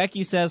Becky.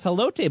 Becky says,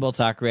 "Hello, Table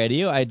Talk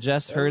Radio. I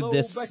just heard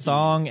this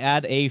song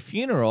at a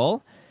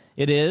funeral.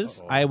 It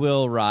is I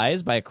Will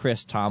Rise by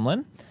Chris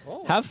Tomlin.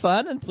 Have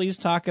fun, and please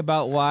talk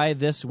about why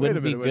this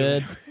wouldn't be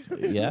good."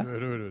 Yeah.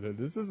 Wait.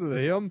 This is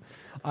the hymn,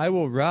 I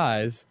Will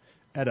Rise,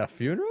 at a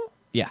funeral?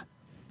 Yeah.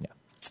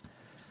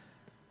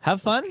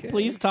 Have fun. Okay.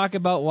 Please talk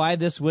about why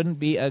this wouldn't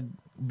be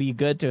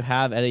good to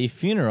have at a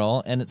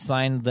funeral, and it's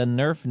signed the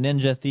Nerf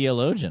Ninja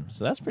Theologian.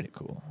 So that's pretty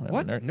cool.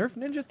 What? Nerf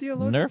Ninja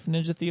Theologian? Nerf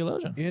Ninja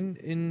Theologian.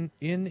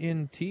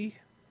 In T?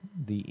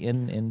 The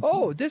in T.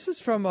 Oh, this is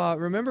from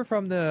remember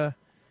from the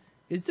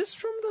Is this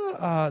from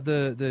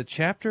the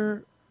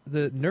chapter,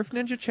 the Nerf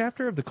Ninja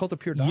chapter of the Cult of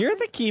Pure Doctrine? You're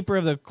the keeper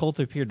of the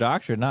Cult of Pure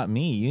Doctrine, not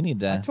me. You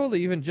need I to.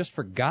 totally even just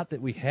forgot that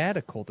we had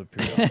a Cult of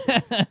Pure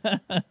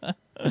Doctrine.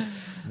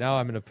 Now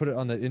I'm going to put it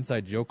on the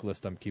inside joke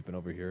list I'm keeping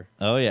over here.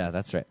 Oh, yeah,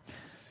 that's right.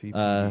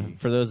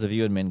 For those of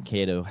you in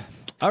Mankato.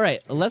 All right,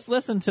 let's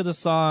listen to the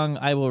song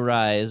I Will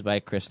Rise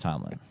by Chris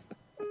Tomlin.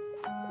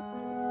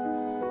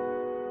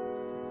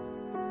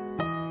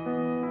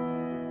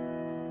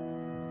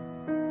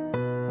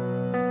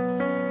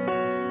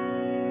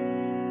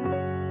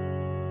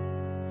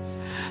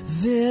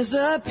 There's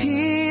a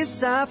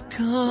peace I've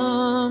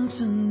come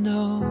to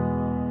know,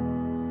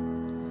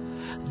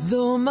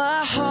 though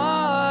my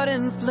heart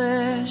and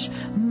flesh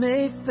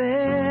may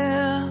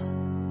fail.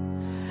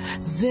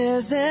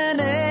 There's an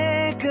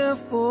anchor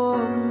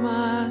for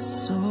my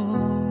soul.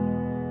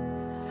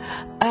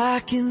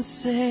 I can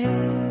say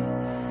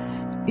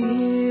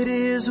it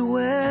is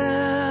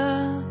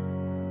well.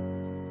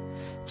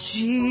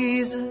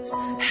 Jesus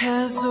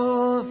has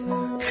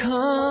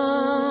overcome,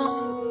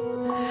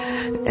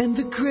 and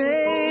the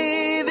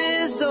grave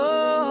is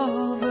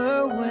overwhelmed.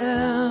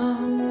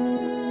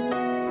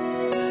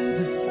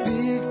 The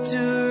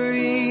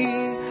victory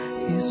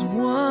is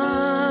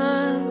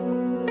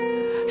won.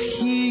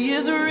 He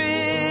is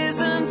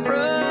risen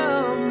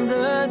from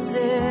the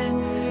dead,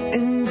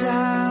 and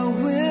I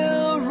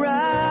will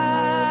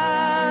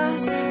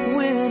rise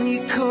when he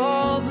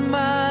calls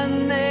my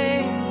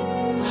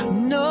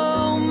name.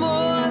 No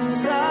more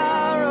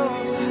sorrow,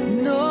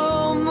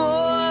 no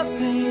more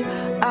pain.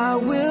 I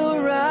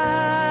will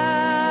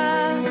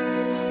rise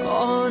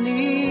on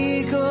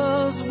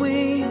eagle's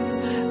wings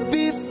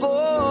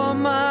before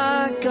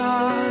my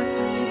God,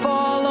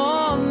 fall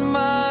on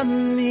my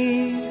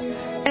knees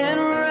and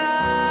rise.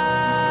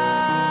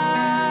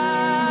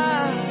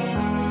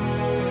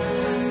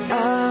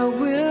 I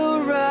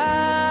will rise.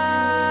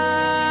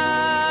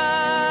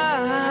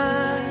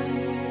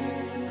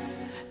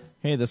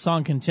 Hey, the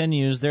song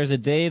continues. There's a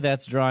day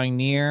that's drawing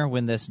near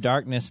when this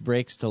darkness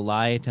breaks to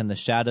light and the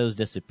shadows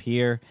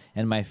disappear,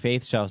 and my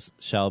faith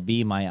shall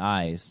be my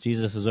eyes.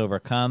 Jesus is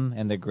overcome,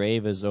 and the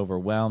grave is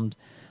overwhelmed.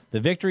 The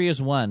victory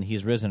is won.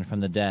 He's risen from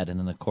the dead. And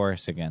then the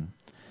chorus again.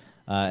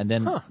 And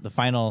then the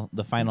final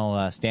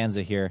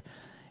stanza here.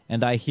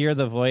 And I hear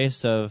the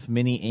voice of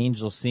many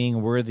angels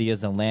sing, worthy is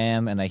the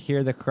Lamb, and I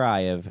hear the cry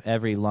of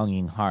every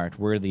longing heart,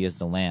 worthy is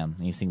the Lamb.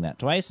 And you sing that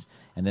twice,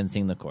 and then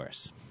sing the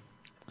chorus.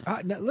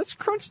 Now let's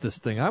crunch this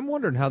thing. I'm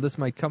wondering how this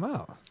might come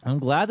out. I'm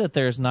glad that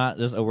there's not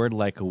just a word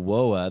like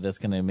woa that's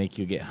going to make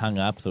you get hung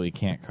up so we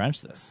can't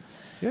crunch this.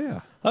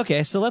 Yeah.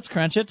 Okay, so let's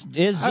crunch it.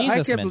 Is Jesus I can't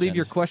mentioned? believe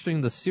you're questioning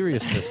the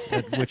seriousness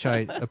at which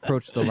I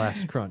approached the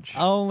last crunch.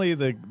 Only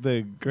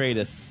the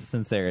greatest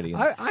sincerity.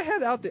 I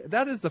had out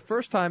that is the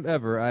first time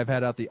ever I've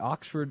had out the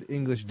Oxford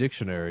English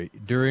Dictionary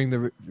during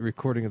the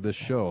recording of this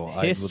show.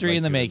 History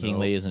in the making,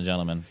 ladies and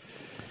gentlemen.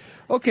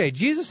 Okay,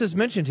 Jesus is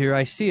mentioned here.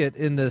 I see it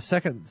in the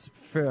second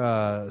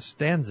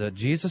stanza.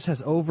 Jesus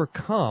has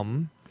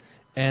overcome,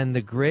 and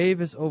the grave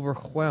is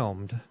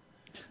overwhelmed.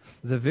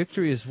 The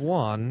victory is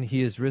won.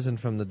 He is risen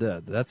from the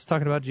dead. That's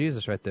talking about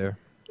Jesus right there.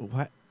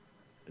 What?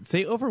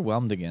 Say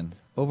overwhelmed again.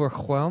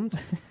 Overwhelmed?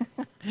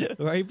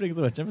 Why are you putting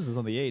so much emphasis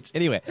on the H?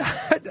 Anyway.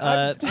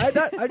 I'm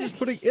just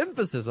putting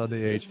emphasis on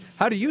the H.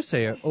 How do you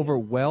say it?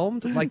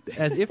 Overwhelmed? Like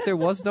as if there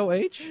was no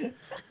H?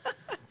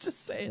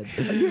 Just saying.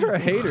 You're a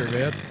hater,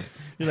 man.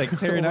 You're like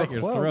clearing out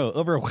your throat.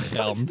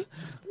 Overwhelmed.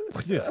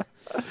 Yeah.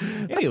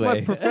 Anyway.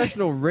 That's my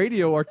professional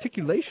radio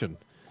articulation.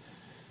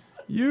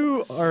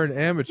 You are an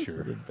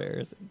amateur. This is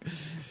embarrassing.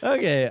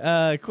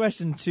 Okay,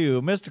 question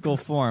 2. Mystical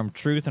form,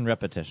 truth and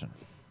repetition.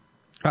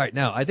 All right,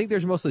 now, I think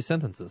there's mostly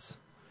sentences.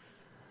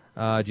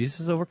 Jesus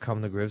is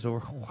overcome, the grave's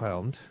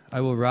overwhelmed.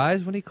 I will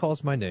rise when he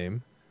calls my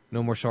name.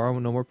 No more sorrow,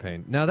 no more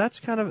pain. Now, that's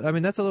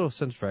that's a little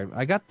sense fragment.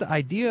 I got the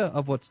idea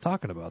of what's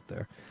talking about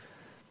there.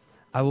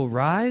 I will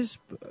rise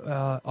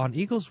on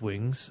eagle's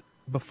wings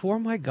before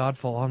my God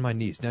fall on my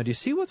knees. Now, do you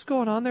see what's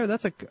going on there?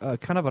 That's a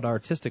kind of an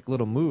artistic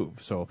little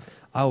move. So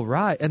I'll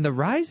rise. And the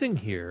rising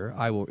here,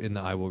 in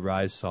the I Will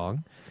Rise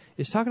song,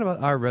 is talking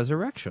about our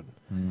resurrection.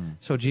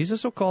 So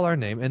Jesus will call our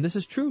name, and this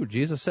is true.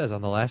 Jesus says,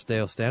 on the last day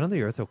he'll stand on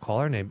the earth, he'll call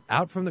our name,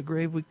 out from the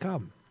grave we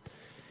come.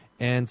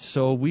 And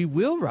so we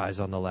will rise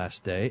on the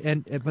last day.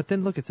 But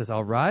then look, it says,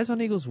 I'll rise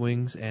on eagle's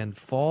wings and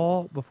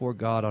fall before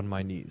God on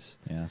my knees.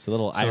 Yeah, it's a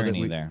little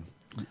irony there.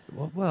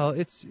 Well,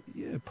 it's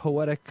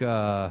poetic.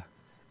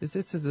 This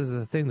is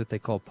a thing that they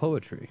call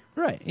poetry.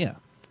 Right, yeah.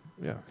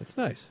 Yeah, it's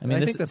nice. I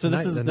mean, think that's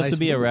this would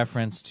be a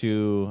reference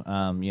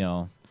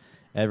to,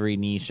 every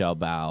knee shall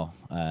bow.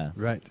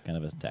 Right. Kind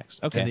of a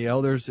text. Okay. And the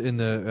elders in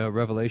the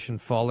Revelation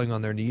falling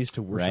on their knees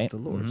to worship the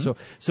Lord. Mm-hmm.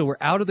 So we're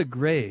out of the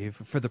grave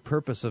for the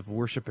purpose of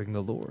worshiping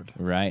the Lord.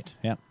 Right.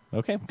 Yeah.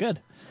 Okay, good.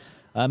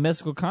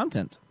 Mystical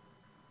content.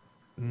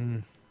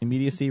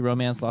 Immediacy,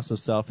 romance, loss of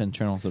self,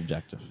 internal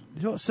subjective.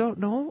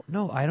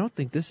 No, I don't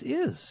think this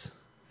is.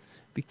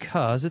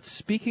 Because it's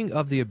speaking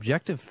of the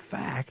objective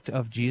fact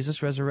of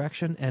Jesus'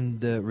 resurrection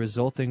and the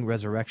resulting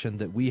resurrection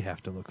that we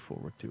have to look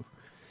forward to.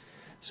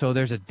 So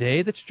there's a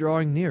day that's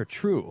drawing near,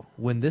 true,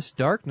 when this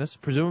darkness,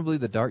 presumably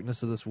the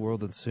darkness of this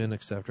world and sin,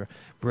 etc.,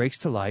 breaks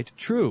to light,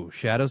 true.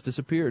 Shadows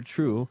disappear,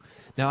 true.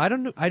 Now,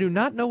 I do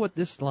not know what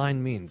this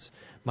line means.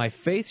 My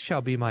faith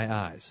shall be my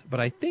eyes. But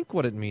I think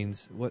what it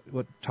means,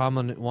 what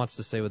Tomlin wants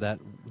to say with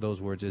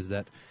those words is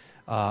that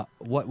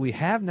what we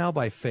have now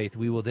by faith,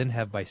 we will then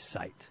have by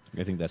sight.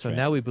 I think that's right. So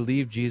now we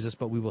believe Jesus,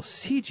 but we will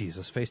see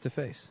Jesus face to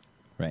face.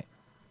 Right.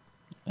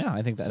 Yeah,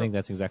 I think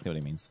that's exactly what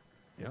he means.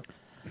 Yep.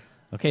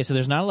 Okay, so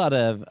there's not a lot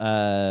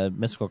of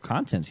mystical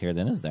content here,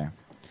 then, is there?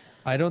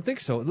 I don't think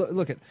so.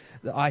 Look at,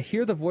 I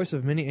hear the voice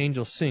of many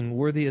angels sing,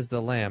 "Worthy is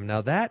the Lamb."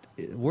 Now that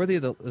 "Worthy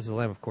is the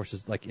Lamb," of course,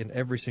 is like in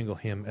every single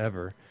hymn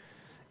ever,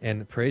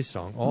 and praise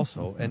song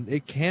also, and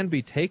it can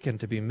be taken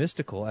to be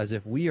mystical, as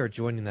if we are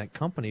joining that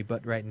company.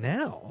 But right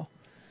now,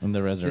 in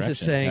the resurrection,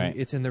 this is saying right.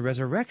 It's in the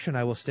resurrection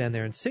I will stand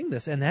there and sing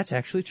this, and that's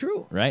actually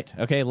true. Right.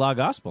 Okay. Law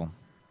Gospel.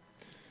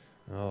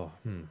 Oh,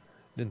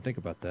 didn't think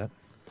about that.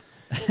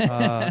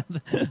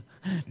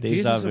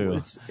 Deja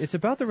vu. It's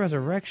about the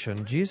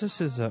resurrection.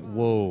 Jesus is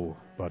whoa,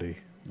 buddy,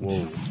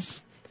 whoa.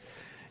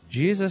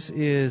 Jesus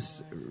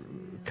is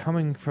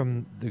coming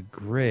from the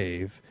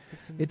grave.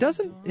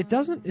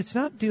 It's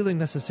not dealing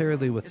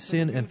necessarily with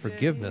sin and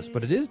forgiveness,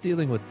 but it is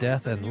dealing with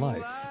death and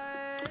life.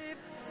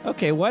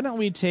 Okay, why don't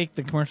we take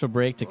the commercial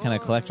break to kind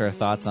of collect our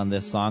thoughts on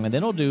this song, and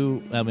then we'll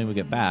do, when we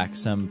get back,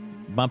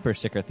 some bumper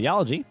sticker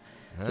theology.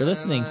 You're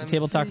listening to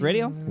Table Talk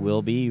Radio.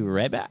 We'll be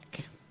right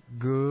back.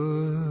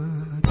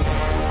 Good.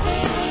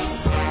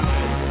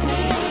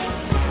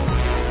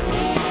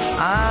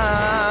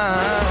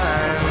 I'm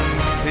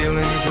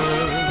feeling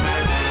good.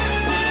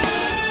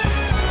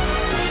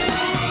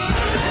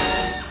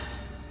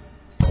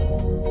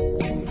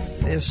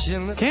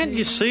 Can't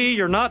you see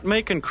you're not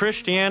making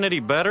Christianity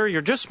better?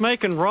 You're just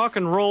making rock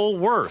and roll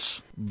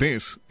worse.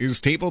 This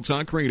is Table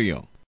Talk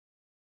Radio.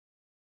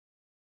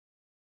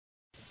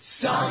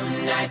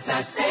 Some nights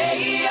I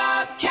stay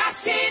up,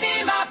 cashing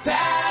in my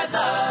bad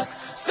luck.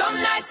 Some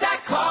nights I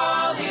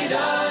call it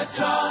a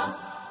draw.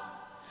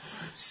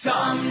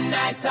 Some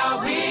nights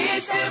I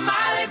wish that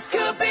my lips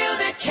could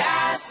build a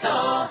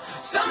castle.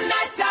 Some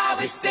nights I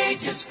wish they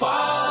just fall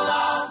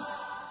off.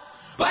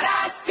 But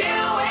I still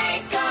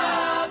wake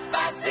up,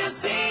 I still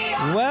see.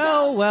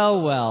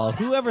 Well.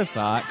 Whoever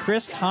thought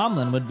Chris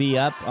Tomlin would be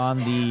up on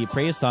the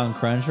Praise Song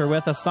Cruncher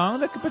with a song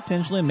that could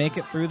potentially make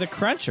it through the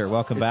Cruncher?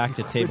 Welcome back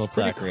to Table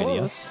Talk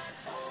Radio.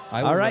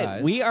 All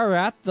right, we are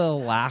at the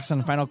last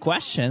and final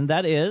question.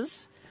 That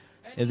is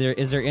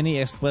there any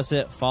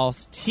explicit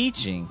false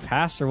teaching?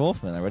 Pastor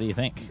Wolfman, what do you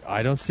think?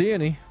 I don't see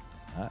any.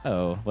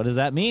 Uh-oh. What does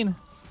that mean?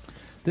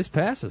 This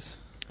passes.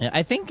 Yeah,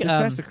 I think this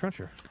passed the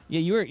Cruncher. Yeah,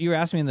 you were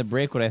asking me in the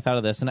break what I thought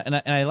of this,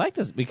 and I like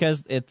this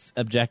because it's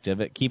objective.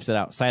 It keeps it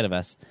outside of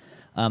us.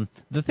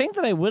 The thing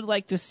that I would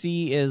like to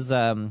see is,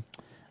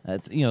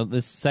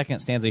 this second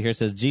stanza here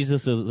says,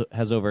 Jesus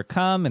has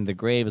overcome and the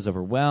grave is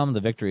overwhelmed. The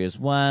victory is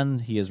won.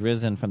 He is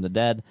risen from the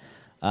dead.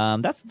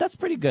 That's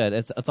pretty good.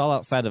 It's all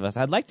outside of us.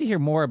 I'd like to hear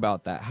more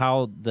about that,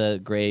 how the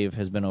grave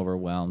has been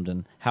overwhelmed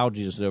and how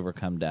Jesus has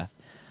overcome death.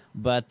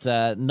 But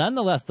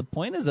nonetheless, the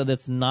point is that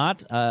it's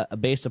not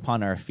based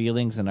upon our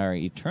feelings and our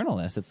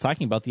eternalness. It's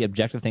talking about the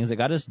objective things that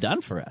God has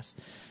done for us.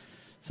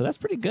 So that's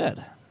pretty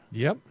good.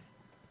 Yep.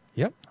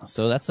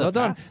 So that's well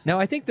done. Now,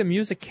 I think the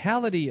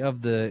musicality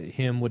of the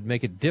hymn would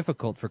make it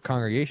difficult for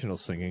congregational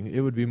singing.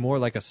 It would be more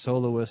like a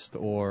soloist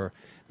or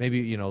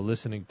maybe,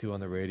 listening to on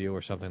the radio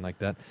or something like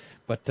that.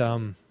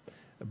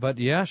 But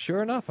yeah,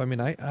 sure enough. I mean,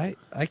 I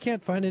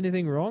can't find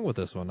anything wrong with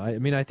this one.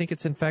 I think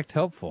it's in fact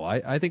helpful.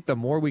 I think the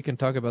more we can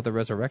talk about the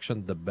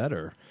resurrection, the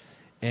better.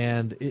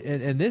 And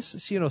this,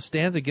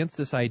 stands against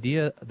this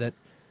idea that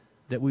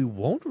we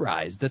won't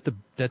rise, that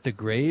the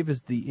grave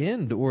is the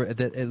end, or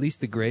that at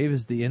least the grave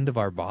is the end of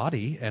our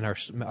body, and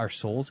our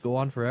souls go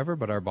on forever,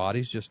 but our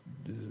bodies just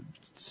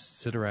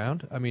sit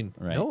around. I mean,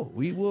 right. No,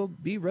 we will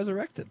be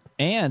resurrected.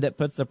 And it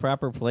puts the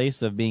proper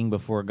place of being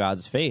before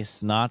God's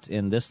face, not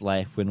in this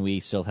life when we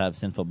still have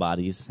sinful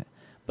bodies,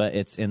 but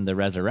it's in the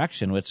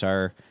resurrection, which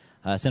our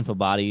sinful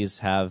bodies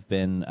have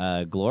been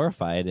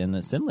glorified in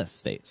a sinless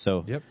state.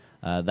 So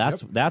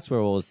that's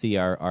where we'll see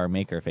our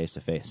Maker face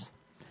to face.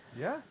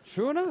 Yeah,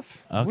 sure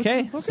enough.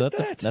 Okay, so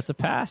that's a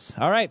pass.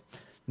 All right.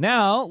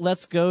 Now,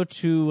 let's go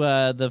to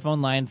the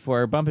phone line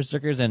for bumper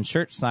stickers and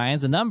church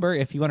signs. The number,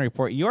 if you want to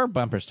report your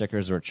bumper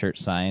stickers or church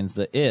signs,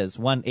 that is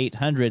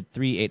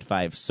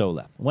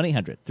 1-800-385-SOLA.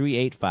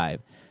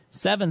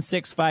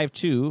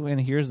 1-800-385-7652.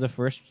 And here's the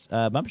first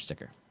bumper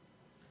sticker.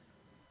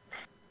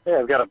 Hey,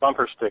 I've got a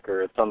bumper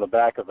sticker. It's on the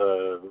back of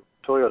a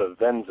Toyota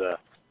Venza.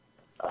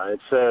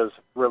 It says,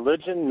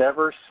 "Religion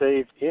never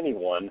saved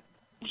anyone.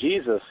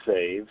 Jesus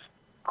saves.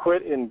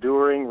 Quit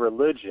enduring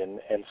religion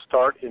and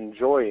start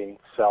enjoying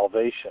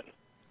salvation."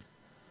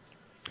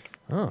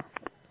 Oh,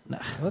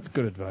 well, that's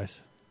good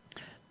advice.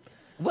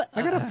 What?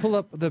 I gotta pull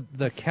up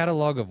the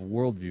catalog of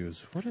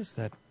worldviews. What is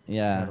that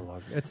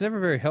catalog? It's never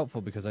very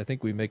helpful because I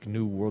think we make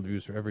new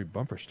worldviews for every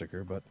bumper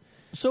sticker. But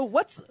so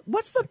what's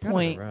the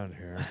point around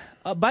here?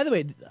 By the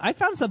way, I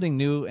found something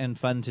new and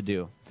fun to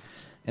do.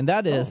 And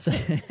that is,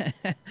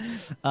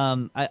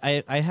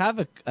 I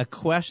have a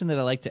question that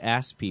I like to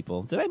ask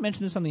people. Did I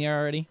mention this on the air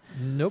already?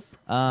 Nope.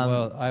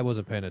 Well, I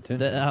wasn't paying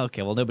attention.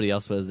 Okay, well, nobody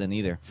else was then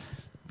either.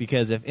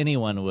 Because if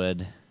anyone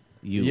would,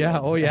 you would.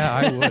 Oh yeah,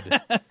 I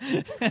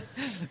would.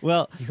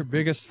 Well, your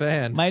biggest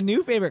fan. My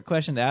new favorite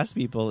question to ask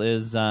people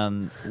is,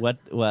 what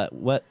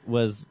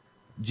was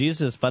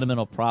Jesus'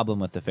 fundamental problem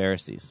with the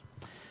Pharisees?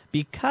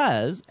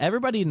 Because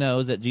everybody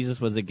knows that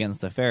Jesus was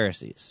against the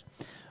Pharisees.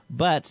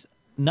 But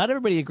not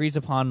everybody agrees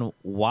upon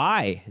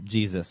why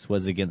Jesus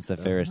was against the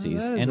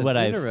Pharisees. That is and an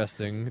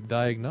interesting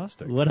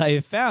diagnostic. What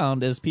I've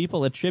found is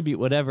people attribute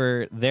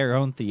whatever their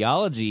own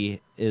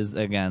theology is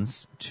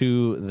against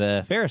to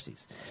the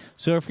Pharisees.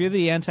 So if you're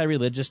the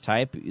anti-religious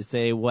type, you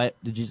say,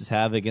 what did Jesus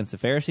have against the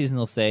Pharisees? And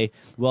they'll say,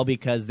 well,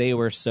 because they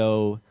were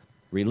so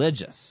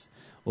religious,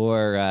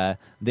 or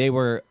they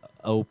were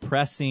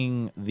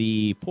oppressing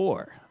the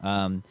poor,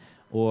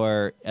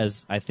 or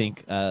as I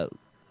think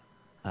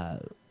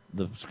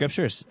the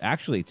scriptures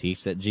actually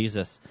teach that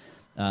Jesus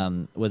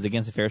was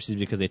against the Pharisees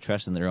because they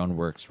trust in their own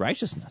works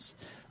righteousness.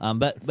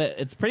 But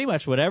it's pretty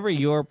much whatever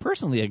you're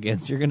personally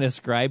against, you're going to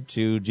ascribe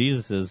to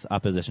Jesus'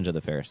 opposition to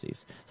the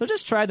Pharisees. So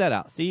just try that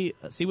out. See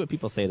what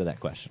people say to that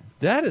question.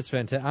 That is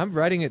fantastic. I'm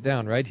writing it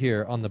down right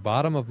here on the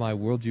bottom of my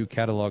Worldview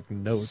catalog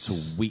notes.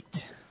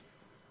 Sweet.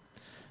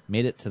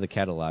 Made it to the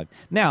catalog.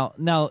 Now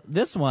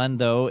this one,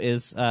 though,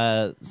 is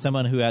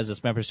someone who has this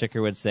bumper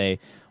sticker would say,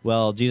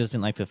 well, Jesus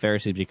didn't like the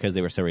Pharisees because they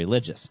were so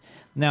religious.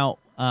 Now,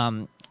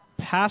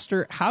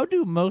 Pastor, how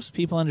do most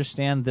people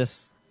understand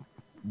this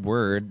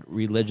word,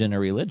 religion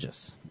or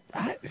religious?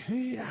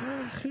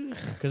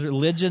 Because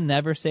religion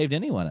never saved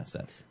anyone, it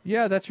says.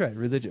 Yeah, that's right.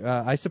 Religion.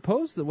 I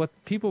suppose that what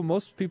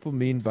most people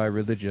mean by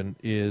religion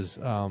is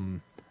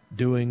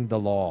doing the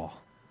law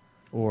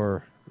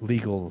or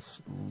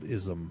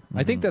legalism.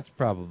 I think that's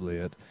probably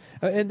it.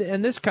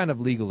 And this kind of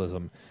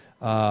legalism,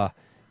 the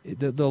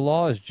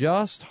law is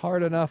just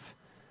hard enough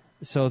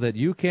so that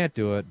you can't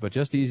do it, but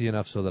just easy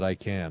enough so that I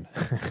can.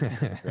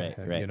 Right.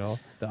 You know,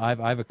 the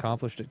I've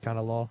accomplished it kind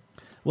of law.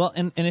 Well,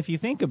 and if you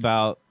think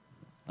about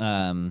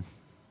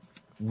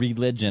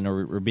religion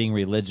or being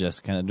religious,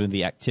 kind of doing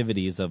the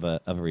activities of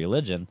a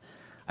religion,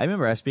 I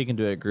remember I was speaking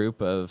to a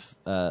group of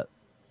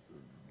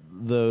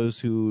those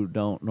who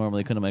don't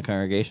normally come to my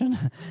congregation,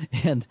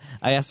 and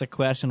I asked the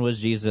question, was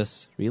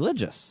Jesus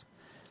religious?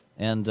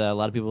 And a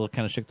lot of people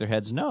kind of shook their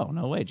heads, no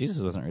way,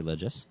 Jesus wasn't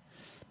religious.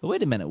 But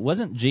wait a minute,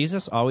 wasn't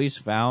Jesus always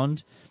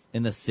found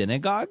in the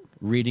synagogue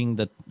reading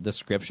the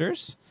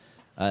scriptures?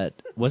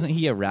 Wasn't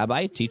he a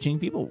rabbi teaching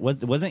people?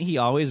 Wasn't he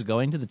always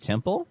going to the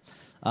temple?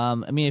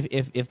 I mean,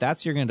 if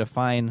that's you're going to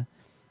define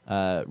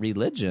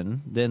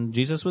religion, then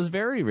Jesus was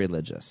very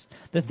religious.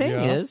 The thing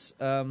is,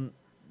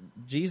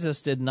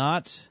 Jesus did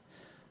not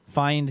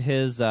find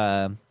his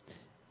how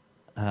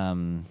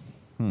do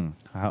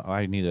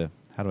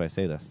I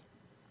say this?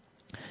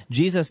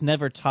 Jesus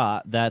never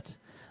taught that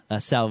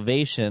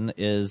salvation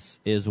is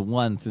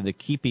won through the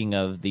keeping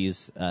of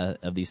these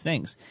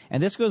things,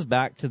 and this goes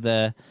back to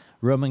the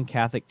Roman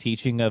Catholic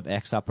teaching of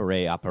ex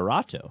opere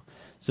operato,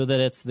 so that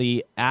it's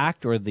the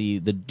act or the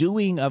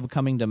doing of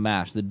coming to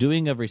Mass, the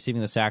doing of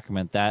receiving the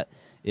sacrament that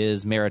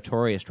is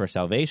meritorious toward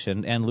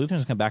salvation. And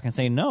Lutherans come back and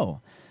say,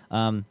 no,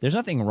 there's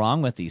nothing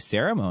wrong with these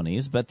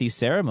ceremonies, but these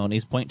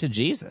ceremonies point to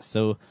Jesus.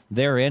 So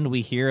therein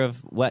we hear of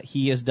what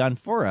he has done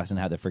for us and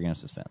how the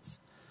forgiveness of sins.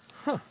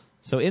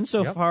 So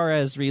insofar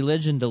as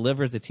religion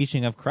delivers the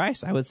teaching of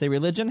Christ, I would say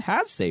religion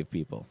has saved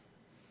people.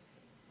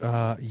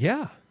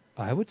 Yeah,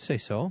 I would say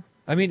so.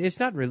 I mean, it's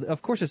not.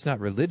 Of course, it's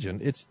not religion.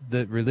 It's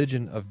the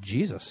religion of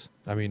Jesus.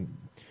 I mean,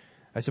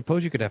 I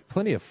suppose you could have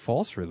plenty of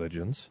false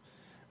religions,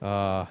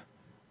 but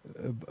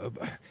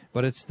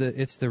it's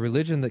the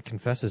religion that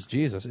confesses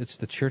Jesus. It's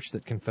the church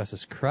that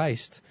confesses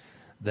Christ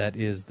that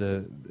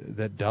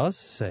does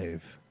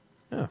save.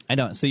 Yeah. I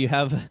know. So you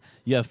have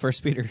 1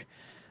 Peter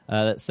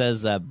that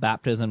says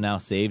baptism now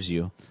saves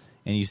you,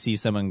 and you see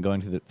someone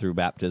going through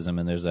baptism,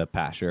 and there's a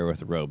pastor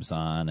with robes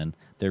on, and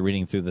they're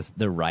reading through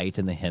the rite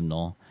and the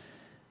hymnal.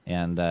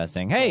 And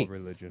saying, hey,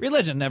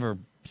 religion never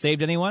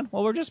saved anyone.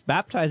 Well, we're just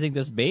baptizing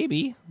this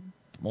baby.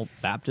 Well,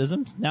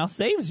 baptism now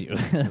saves you,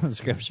 the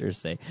scriptures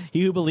say.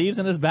 He who believes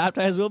and is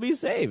baptized will be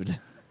saved.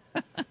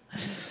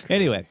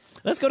 Anyway,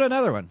 let's go to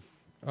another one.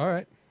 All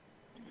right.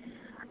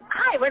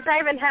 Hi, we're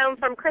driving home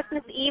from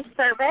Christmas Eve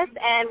service,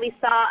 and we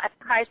saw a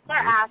Chrysler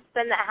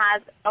Aspen that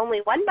has only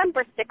one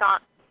bumper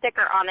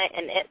sticker on it,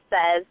 and it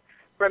says,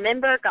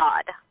 "Remember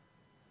God."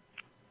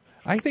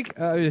 I think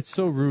it's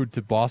so rude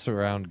to boss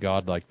around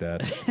God like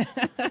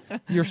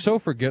that. You're so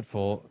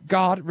forgetful.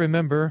 God,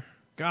 remember.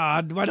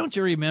 God, why don't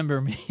you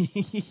remember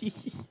me?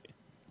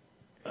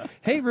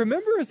 Hey,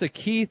 remember is a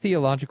key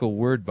theological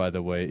word, by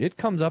the way. It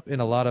comes up in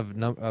a lot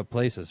of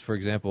places. For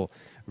example,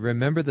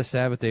 remember the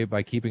Sabbath day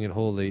by keeping it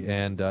holy,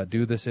 and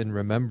do this in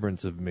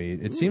remembrance of me.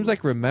 It seems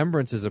like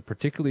remembrance is a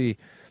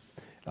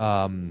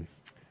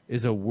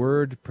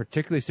word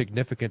particularly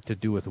significant to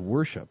do with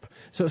worship.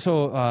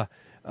 So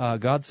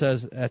God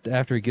says,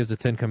 after he gives the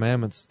Ten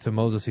Commandments to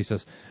Moses, he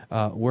says,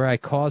 where I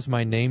cause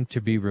my name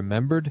to be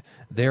remembered,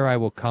 there I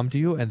will come to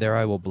you, and there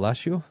I will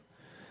bless you.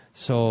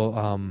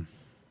 So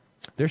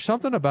there's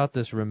something about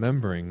this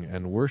remembering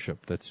and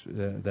worship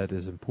that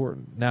is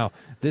important. Now,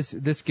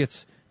 this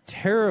gets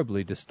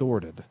terribly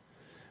distorted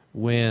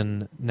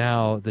when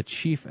now the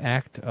chief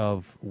act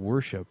of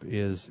worship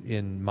is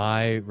in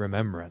my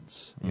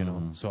remembrance, you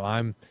know. So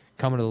I'm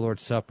coming to the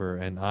Lord's Supper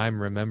and I'm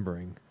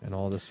remembering and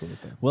all this sort of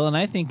thing. Well, and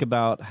I think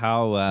about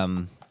how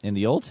in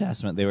the Old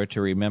Testament they were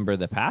to remember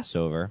the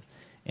Passover,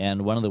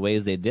 and one of the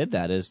ways they did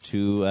that is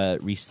to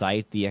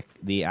recite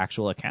the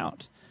actual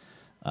account.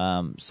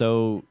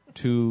 So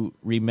to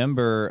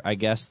remember, I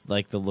guess,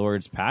 like the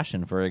Lord's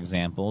Passion, for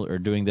example, or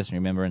doing this in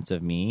remembrance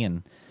of me,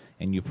 and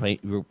you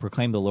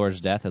proclaim the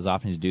Lord's death as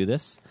often as you do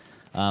this,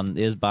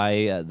 is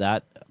by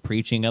that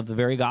preaching of the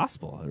very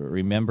gospel.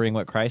 Remembering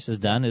what Christ has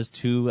done is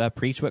to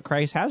preach what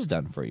Christ has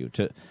done for you.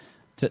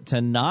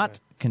 To not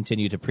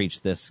continue to preach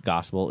this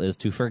gospel is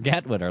to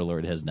forget what our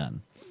Lord has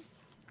done.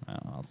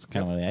 That's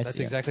kind of the way I see it. That's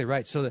exactly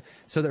right. So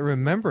that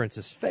remembrance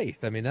is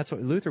faith. I mean, that's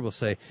what Luther will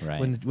say. Right.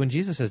 When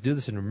Jesus says, "Do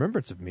this in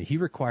remembrance of me," he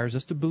requires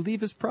us to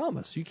believe his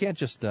promise. You can't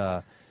just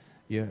sit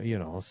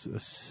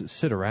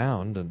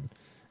around and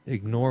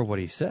ignore what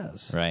he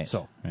says. Right.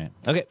 So, right.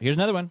 Okay, here's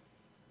another one.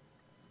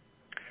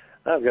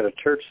 I've got a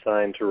church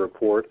sign to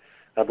report.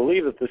 I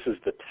believe that this is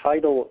the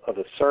title of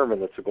a sermon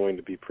that's going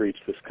to be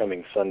preached this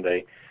coming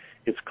Sunday.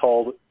 It's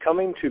called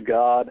Coming to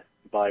God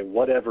by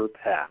Whatever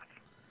Path.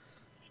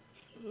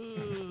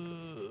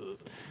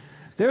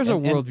 There's a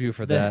worldview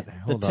for that.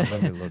 Hold on,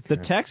 let me look The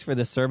here. text for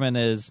the sermon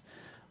is,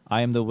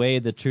 "I am the way,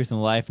 the truth,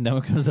 and life. No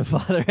one comes to the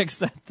Father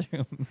except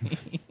through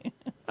me."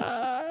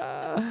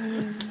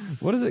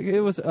 What is it?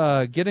 It was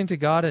getting to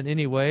God in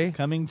any way.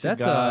 Coming to That's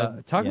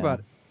God. Talk Yeah.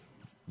 about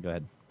Go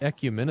ahead.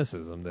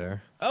 ecumenicism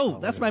there. Oh,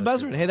 that's my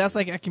buzzword. Hey, that's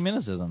like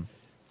ecumenicism.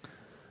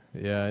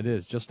 Yeah, it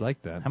is just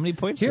like that. How many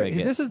points Here, do I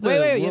get? This is the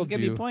wait, you have to give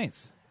me worldview.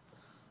 points.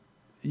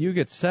 You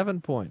get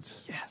 7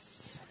 points.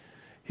 Yes.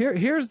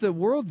 Here's the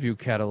worldview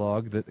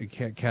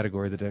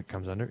category that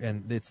comes under,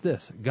 and it's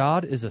this: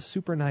 God is a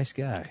super nice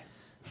guy.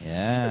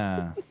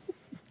 Yeah.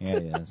 Yeah,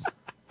 he is.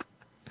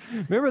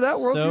 Remember that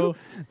worldview? So,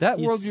 that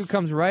he's- worldview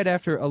comes right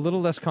after a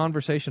little less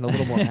conversation, a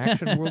little more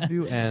action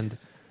worldview, and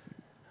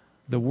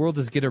the world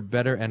is getting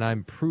better, and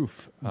I'm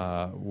proof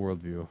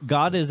worldview.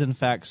 God is, in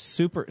fact,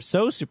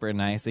 so super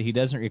nice that he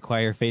doesn't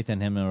require faith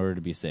in him in order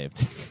to be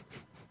saved.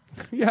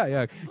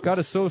 Yeah. God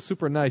is so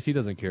super nice, he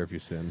doesn't care if you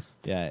sin.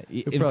 Yeah.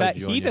 He'll In probably fact,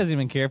 join he you. doesn't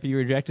even care if you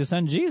reject his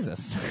son,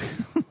 Jesus.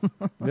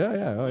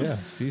 Yeah. Oh, yeah.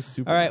 He's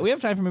super All right, nice. we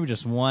have time for maybe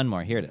just one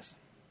more. Here it is.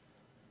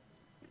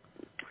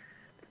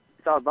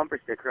 Saw a bumper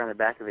sticker on the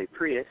back of a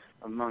Prius,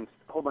 amongst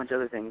a whole bunch of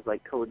other things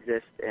like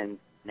Coexist and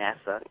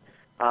NASA.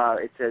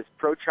 It says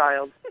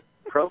pro-child,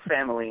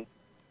 pro-family,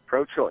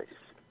 pro-choice.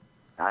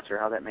 Not sure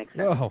how that makes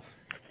sense. Oh.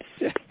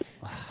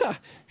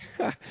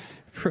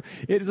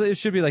 It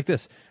should be like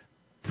this: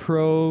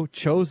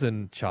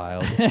 pro-chosen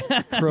child,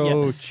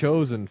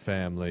 pro-chosen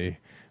family,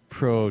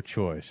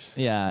 pro-choice.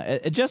 Yeah,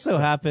 it just so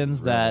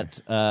happens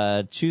that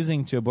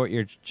choosing to abort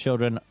your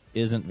children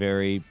isn't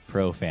very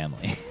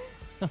pro-family.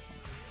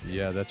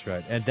 Yeah, that's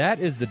right. And that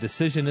is the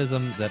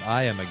decisionism that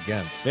I am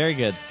against. Very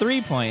good.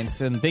 3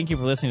 points, and thank you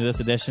for listening to this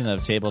edition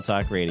of Table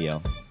Talk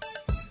Radio.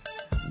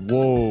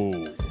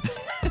 Whoa.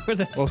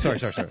 Oh, sorry.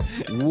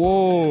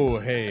 Whoa,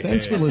 hey.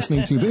 Thanks for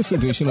listening to this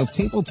edition of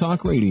Table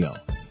Talk Radio.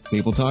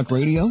 Table Talk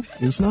Radio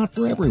is not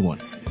for everyone.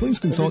 Please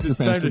consult your It's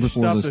time pastor to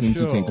before stop the listening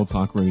to show. Table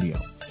Talk Radio.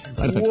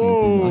 Side effects may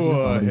Whoa, include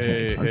nausea, vomiting,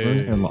 hey, heartburn,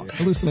 hey. hair loss,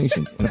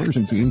 hallucinations, and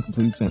aversion to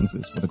incomplete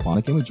sentences with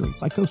aquatic imagery,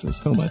 psychosis,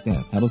 coma,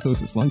 death,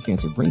 halitosis, lung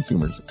cancer, brain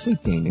tumors,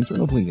 sleep pain,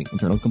 internal bleeding,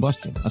 internal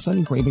combustion, a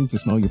sudden craving to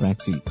smell your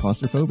backseat,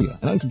 claustrophobia,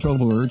 an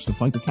uncontrollable urge to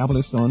fight the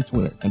Calvinists on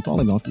Twitter, and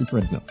falling off your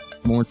treadmill.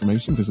 For more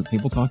information, visit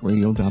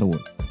tabletalkradio.org.